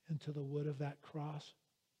into the wood of that cross.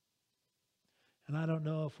 And I don't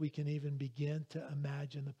know if we can even begin to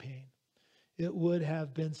imagine the pain. It would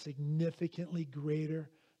have been significantly greater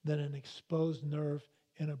than an exposed nerve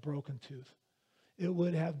in a broken tooth. It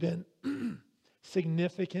would have been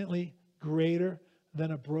significantly greater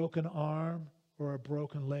than a broken arm or a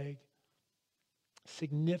broken leg.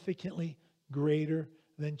 Significantly greater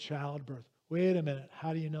than childbirth. Wait a minute.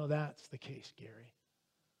 How do you know that's the case, Gary?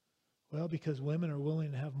 Well, because women are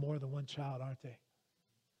willing to have more than one child, aren't they?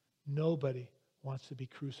 Nobody wants to be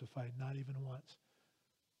crucified, not even once.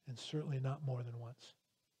 And certainly not more than once.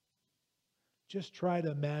 Just try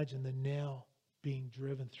to imagine the nail being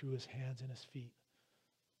driven through his hands and his feet.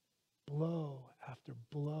 Blow after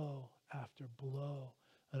blow after blow.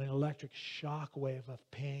 An electric shock wave of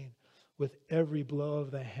pain with every blow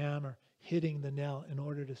of the hammer hitting the nail in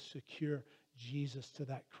order to secure Jesus to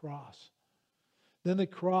that cross. Then the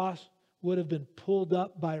cross would have been pulled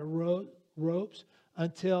up by ropes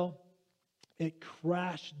until it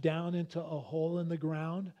crashed down into a hole in the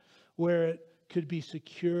ground where it could be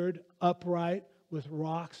secured upright with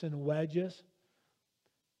rocks and wedges.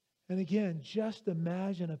 And again, just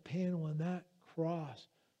imagine a pain when that cross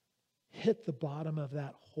hit the bottom of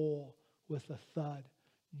that hole with a thud,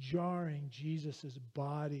 jarring Jesus'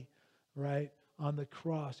 body, right, on the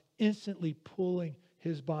cross, instantly pulling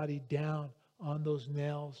his body down on those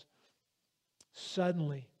nails.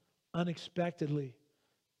 Suddenly, unexpectedly,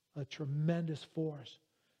 a tremendous force.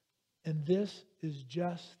 And this is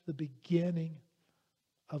just the beginning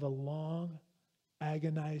of a long,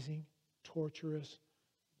 agonizing, torturous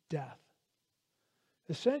death.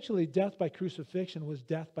 Essentially, death by crucifixion was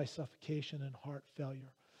death by suffocation and heart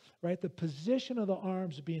failure, right? The position of the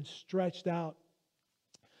arms being stretched out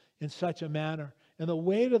in such a manner, and the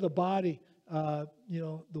weight of the body, the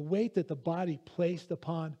weight that the body placed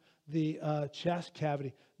upon the chest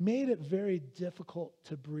cavity made it very difficult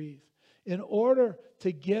to breathe. In order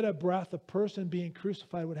to get a breath, a person being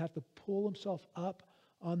crucified would have to pull himself up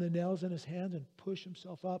on the nails in his hands and push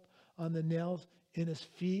himself up on the nails in his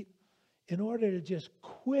feet in order to just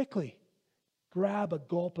quickly grab a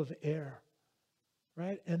gulp of air,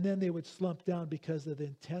 right? And then they would slump down because of the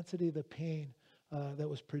intensity of the pain that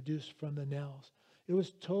was produced from the nails. It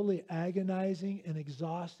was totally agonizing and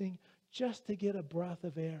exhausting just to get a breath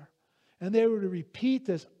of air. And they were to repeat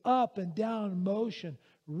this up and down motion,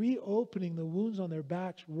 reopening the wounds on their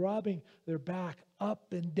backs, rubbing their back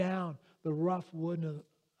up and down the rough wood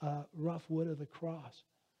of the cross.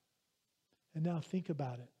 And now think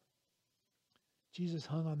about it. Jesus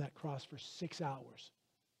hung on that cross for 6 hours.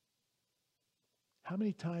 How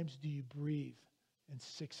many times do you breathe in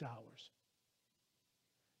 6 hours?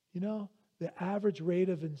 You know, the average rate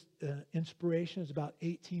of inspiration is about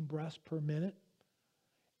 18 breaths per minute.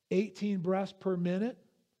 18 breaths per minute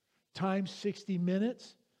times 60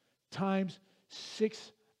 minutes times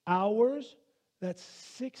 6 hours. That's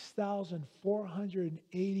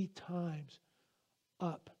 6,480 times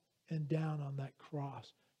up and down on that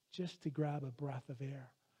cross just to grab a breath of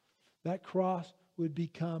air. That cross would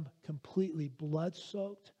become completely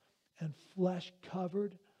blood-soaked and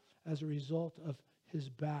flesh-covered as a result of his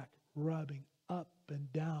back rubbing up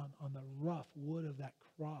and down on the rough wood of that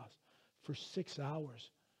cross for 6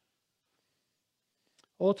 hours.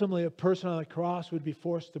 Ultimately, a person on the cross would be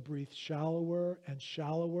forced to breathe shallower and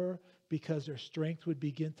shallower because their strength would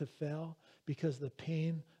begin to fail, because the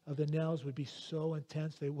pain of the nails would be so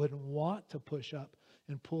intense they wouldn't want to push up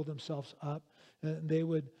and pull themselves up. And they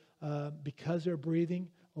would, because they're breathing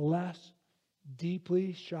less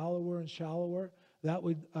deeply, shallower and shallower, that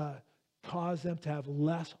would cause them to have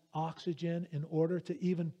less oxygen in order to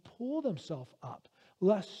even pull themselves up.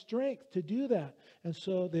 Less strength to do that. And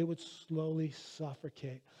so they would slowly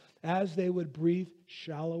suffocate. As they would breathe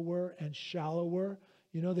shallower and shallower,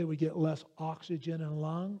 they would get less oxygen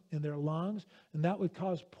in their lungs, and that would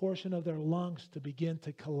cause a portion of their lungs to begin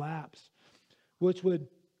to collapse, which would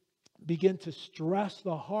begin to stress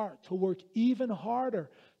the heart to work even harder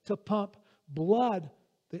to pump blood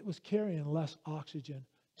that was carrying less oxygen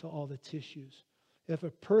to all the tissues. If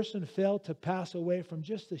a person failed to pass away from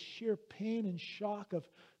just the sheer pain and shock of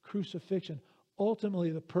crucifixion,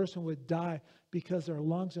 ultimately the person would die because their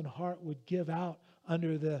lungs and heart would give out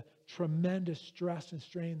under the tremendous stress and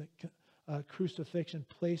strain that crucifixion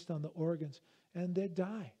placed on the organs, and they'd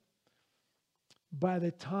die. By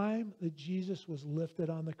the time that Jesus was lifted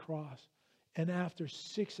on the cross, and after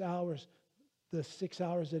 6 hours, the 6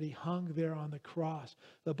 hours that he hung there on the cross,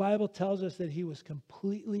 the Bible tells us that he was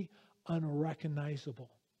completely unrecognizable.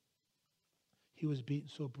 He was beaten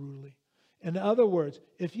so brutally. In other words,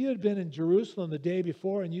 if you had been in Jerusalem the day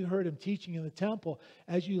before and you heard him teaching in the temple,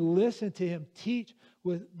 as you listened to him teach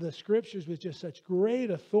with the scriptures with just such great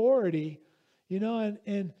authority,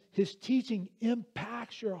 and his teaching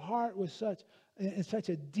impacts your heart with in such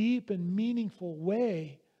a deep and meaningful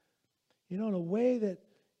way, in a way that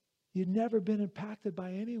you'd never been impacted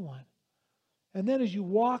by anyone. And then as you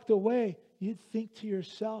walked away, you'd think to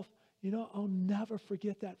yourself, I'll never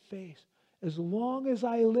forget that face. As long as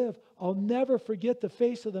I live, I'll never forget the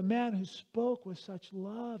face of the man who spoke with such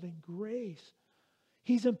love and grace.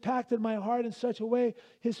 He's impacted my heart in such a way,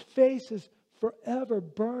 his face is forever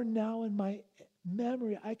burned now in my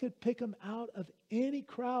memory. I could pick him out of any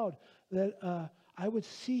crowd that I would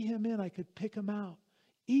see him in. I could pick him out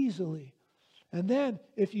easily. And then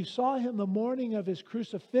if you saw him the morning of his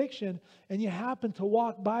crucifixion and you happened to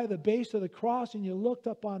walk by the base of the cross and you looked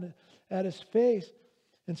up at his face,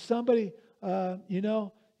 and somebody,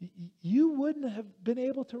 you wouldn't have been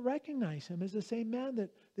able to recognize him as the same man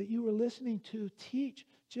that you were listening to teach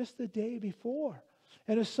just the day before.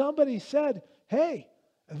 And if somebody said, hey,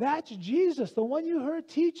 that's Jesus, the one you heard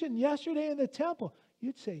teaching yesterday in the temple,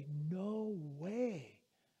 you'd say, no way.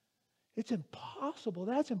 It's impossible.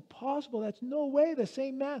 That's impossible. That's no way the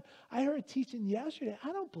same man I heard teaching yesterday.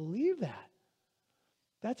 I don't believe that.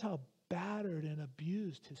 That's how battered and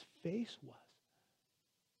abused his face was.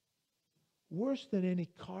 Worse than any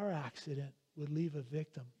car accident would leave a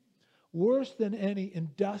victim. Worse than any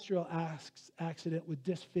industrial accident would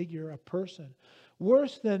disfigure a person.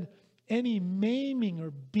 Worse than any maiming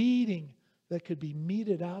or beating that could be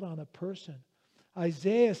meted out on a person.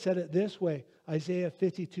 Isaiah said it this way, Isaiah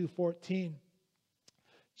 52:14.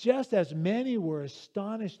 Just as many were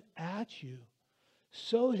astonished at you,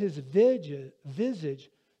 so his visage,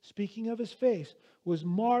 speaking of his face, was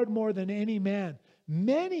marred more than any man.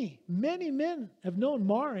 Many men have known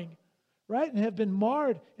marring, right? And have been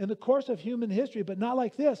marred in the course of human history, but not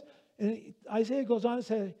like this. And Isaiah goes on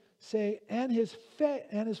to say, and his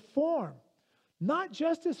form, not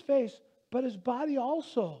just his face, but his body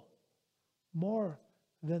also, more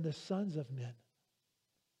than the sons of men.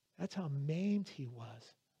 That's how maimed he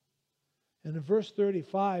was. And in verse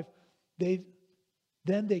 35,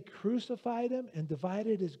 then they crucified him and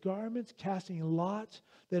divided his garments, casting lots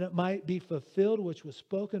that it might be fulfilled, which was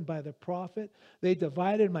spoken by the prophet. They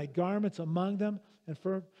divided my garments among them, and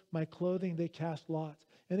for my clothing they cast lots.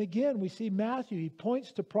 And again, we see Matthew, he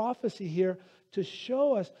points to prophecy here to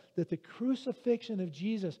show us that the crucifixion of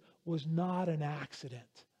Jesus was not an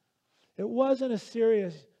accident. It wasn't a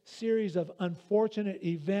series of unfortunate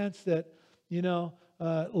events that,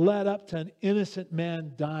 led up to an innocent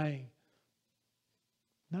man dying.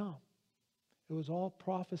 No, it was all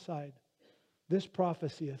prophesied. This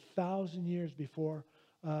prophecy 1,000 years before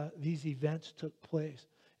these events took place.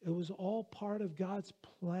 It was all part of God's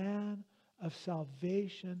plan of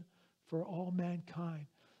salvation for all mankind.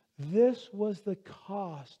 This was the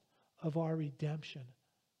cost of our redemption.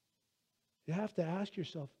 You have to ask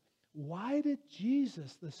yourself, why did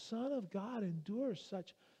Jesus, the Son of God, endure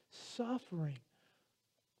such suffering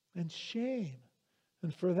and shame?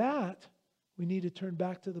 And for that, we need to turn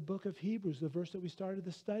back to the book of Hebrews, the verse that we started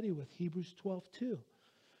the study with, Hebrews 12:2.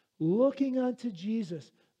 Looking unto Jesus,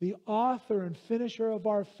 the author and finisher of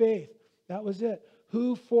our faith. That was it.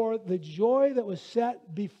 Who for the joy that was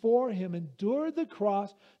set before him endured the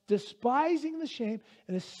cross, despising the shame,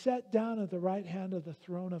 and is set down at the right hand of the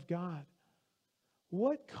throne of God.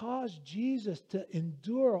 What caused Jesus to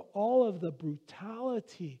endure all of the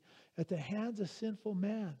brutality at the hands of sinful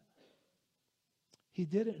man? He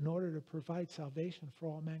did it in order to provide salvation for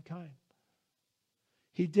all mankind.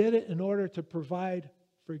 He did it in order to provide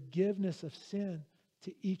forgiveness of sin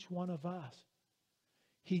to each one of us.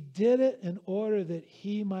 He did it in order that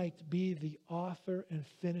he might be the author and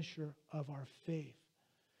finisher of our faith.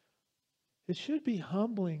 It should be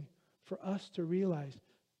humbling for us to realize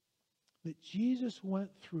that Jesus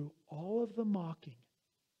went through all of the mocking,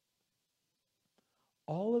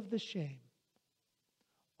 all of the shame,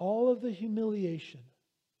 all of the humiliation.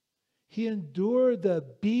 He endured the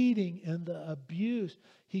beating and the abuse.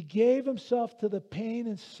 He gave himself to the pain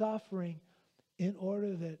and suffering in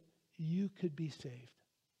order that you could be saved.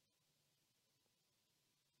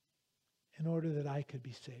 In order that I could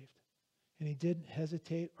be saved. And he didn't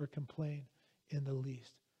hesitate or complain in the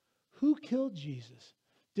least. Who killed Jesus?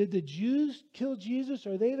 Did the Jews kill Jesus?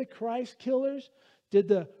 Are they the Christ killers? Did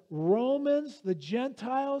the Romans, the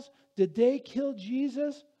Gentiles, did they kill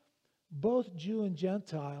Jesus? Both Jew and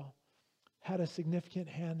Gentile had a significant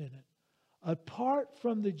hand in it. Apart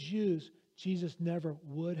from the Jews, Jesus never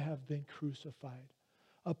would have been crucified.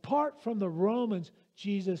 Apart from the Romans,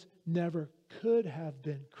 Jesus never could have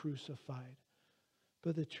been crucified.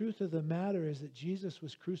 But the truth of the matter is that Jesus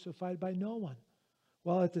was crucified by no one,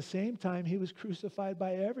 while at the same time he was crucified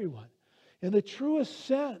by everyone. In the truest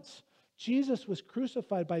sense, Jesus was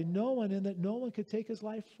crucified by no one in that no one could take his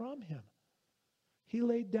life from him. He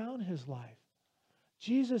laid down his life.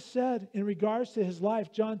 Jesus said in regards to his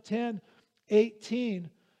life, John 10:18,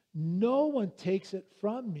 no one takes it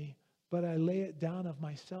from me, but I lay it down of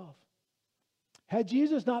myself. Had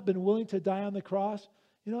Jesus not been willing to die on the cross,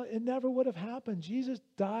 it never would have happened. Jesus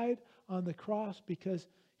died on the cross because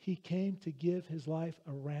he came to give his life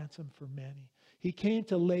a ransom for many. He came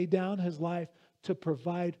to lay down his life to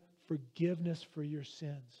provide forgiveness for your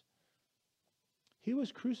sins. He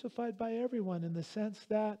was crucified by everyone in the sense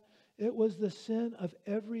that it was the sin of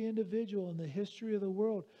every individual in the history of the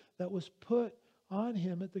world that was put on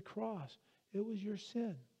him at the cross. It was your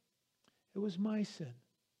sin. It was my sin,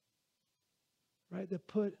 right, that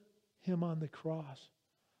put him on the cross.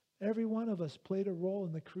 Every one of us played a role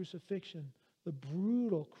in the crucifixion the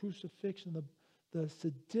brutal crucifixion, the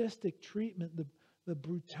sadistic treatment, the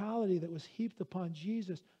brutality that was heaped upon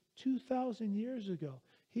Jesus 2,000 years ago.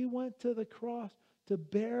 He went to the cross to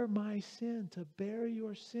bear my sin, to bear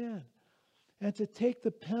your sin, and to take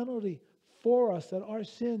the penalty for us that our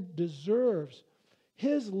sin deserves.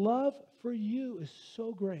 His love for you is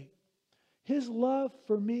so great. His love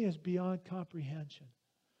for me is beyond comprehension.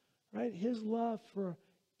 Right? His love for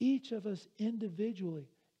each of us individually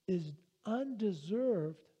is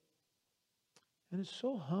undeserved, and it's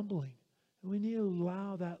so humbling. And we need to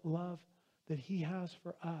allow that love that He has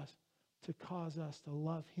for us to cause us to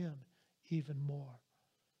love Him even more.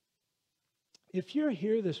 If you're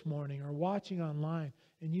here this morning or watching online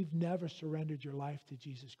and you've never surrendered your life to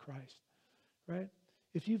Jesus Christ, right?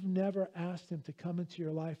 If you've never asked Him to come into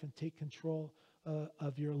your life and take control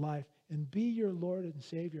of your life and be your Lord and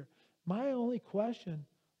Savior, my only question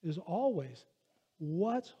is always,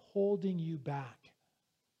 what's holding you back?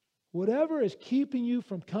 Whatever is keeping you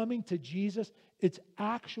from coming to Jesus, it's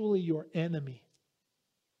actually your enemy.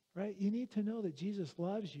 Right? You need to know that Jesus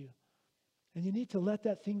loves you. And you need to let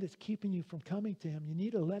that thing that's keeping you from coming to Him, you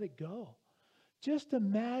need to let it go. Just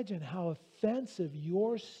imagine how offensive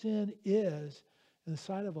your sin is in the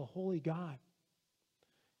sight of a holy God.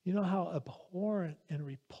 You know how abhorrent and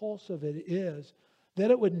repulsive it is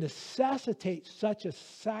that it would necessitate such a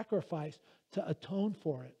sacrifice to atone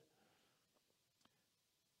for it.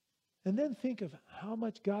 And then think of how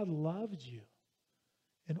much God loved you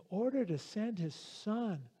in order to send His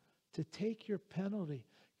Son to take your penalty.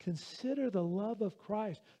 Consider the love of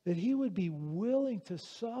Christ, that He would be willing to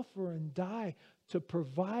suffer and die to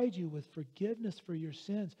provide you with forgiveness for your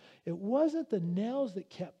sins. It wasn't the nails that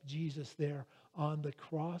kept Jesus there on the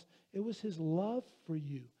cross. It was His love for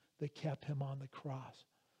you that kept Him on the cross.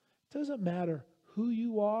 It doesn't matter who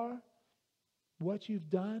you are, what you've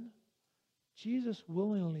done. Jesus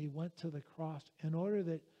willingly went to the cross in order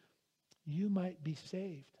that you might be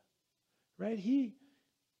saved. Right? He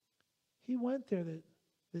went there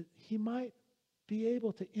that He might be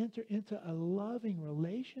able to enter into a loving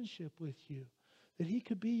relationship with you, that He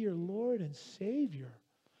could be your Lord and Savior.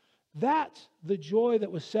 That's the joy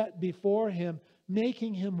that was set before Him,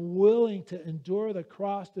 making Him willing to endure the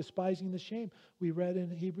cross, despising the shame. We read in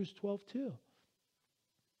Hebrews 12:2.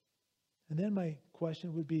 And then my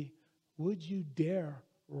question would be, would you dare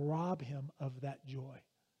rob Him of that joy?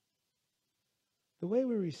 The way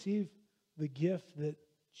we receive the gift that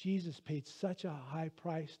Jesus paid such a high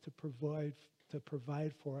price to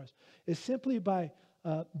provide for us is simply by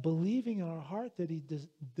believing in our heart that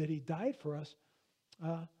He died for us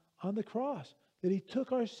on the cross, that He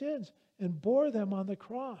took our sins and bore them on the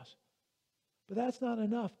cross. But that's not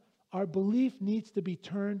enough. Our belief needs to be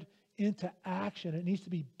turned into action. It needs to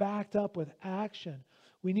be backed up with action.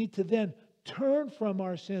 We need to then turn from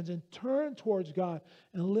our sins and turn towards God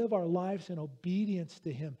and live our lives in obedience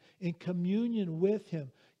to Him, in communion with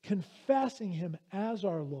Him, confessing Him as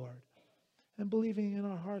our Lord, and believing in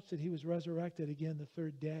our hearts that He was resurrected again the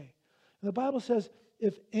third day. And the Bible says,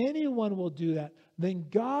 if anyone will do that, then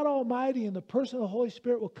God Almighty in the person of the Holy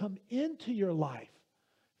Spirit will come into your life.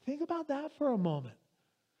 Think about that for a moment.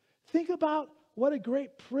 Think about what a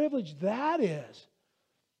great privilege that is,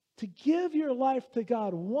 to give your life to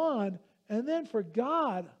God, one, and then for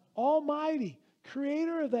God Almighty,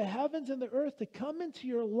 Creator of the heavens and the earth, to come into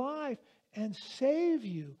your life and save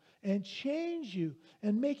you and change you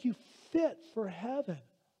and make you fit for heaven.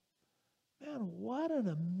 Man, what an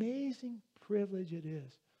amazing privilege it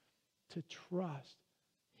is to trust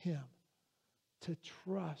Him, to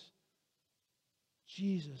trust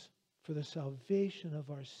Jesus for the salvation of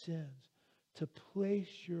our sins, to place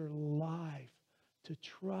your life, to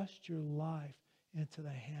trust your life into the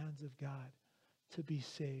hands of God, to be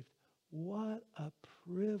saved. What a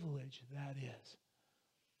privilege that is.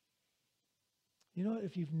 You know,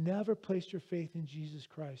 if you've never placed your faith in Jesus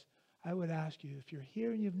Christ, I would ask you, if you're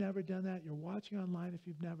here and you've never done that, you're watching online if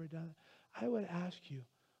you've never done it, I would ask you,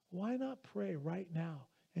 why not pray right now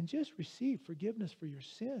and just receive forgiveness for your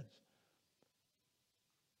sins?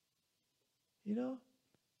 You know,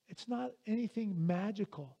 it's not anything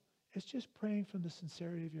magical. It's just praying from the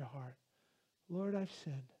sincerity of your heart. Lord, I've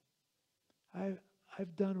sinned.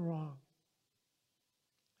 I've done wrong.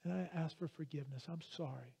 And I ask for forgiveness. I'm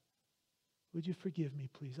sorry. Would you forgive me,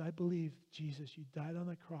 please? I believe, Jesus, you died on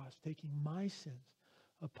the cross, taking my sins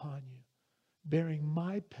upon you, bearing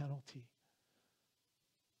my penalty,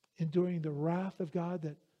 enduring the wrath of God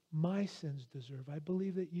that my sins deserve. I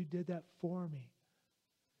believe that you did that for me.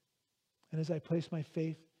 And as I place my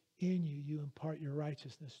faith in you, you impart your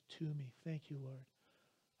righteousness to me. Thank you, Lord.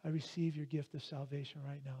 I receive your gift of salvation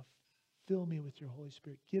right now. Fill me with your Holy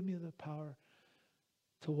Spirit. Give me the power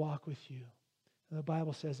to walk with you. And the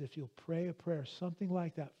Bible says if you'll pray a prayer, something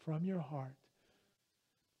like that from your heart,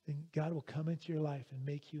 then God will come into your life and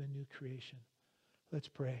make you a new creation. Let's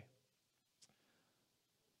pray.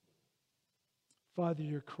 Father,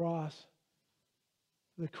 your cross,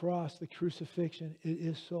 the crucifixion, it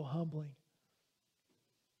is so humbling.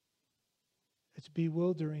 It's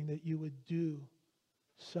bewildering that you would do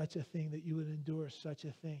such a thing, that you would endure such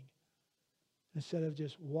a thing, instead of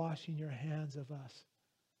just washing your hands of us,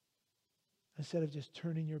 instead of just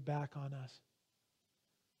turning your back on us,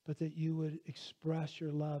 but that you would express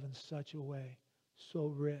your love in such a way, so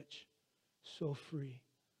rich, so free.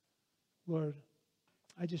 Lord,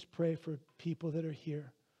 I just pray for people that are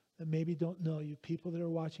here that maybe don't know you, people that are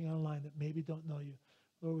watching online that maybe don't know you.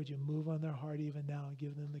 Lord, would you move on their heart even now and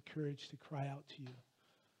give them the courage to cry out to you?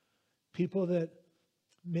 People that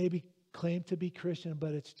maybe claim to be Christian,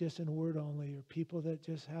 but it's just in word only, or people that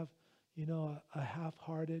just have, a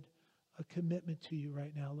half-hearted a commitment to you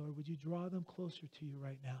right now, Lord. Would you draw them closer to you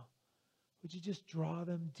right now? Would you just draw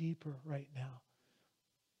them deeper right now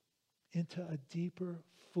into a deeper,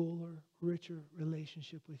 fuller, richer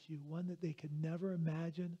relationship with you, one that they could never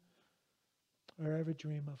imagine or ever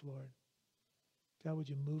dream of, Lord. God, would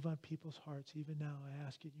you move on people's hearts even now? I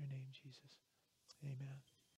ask it in your name, Jesus. Amen.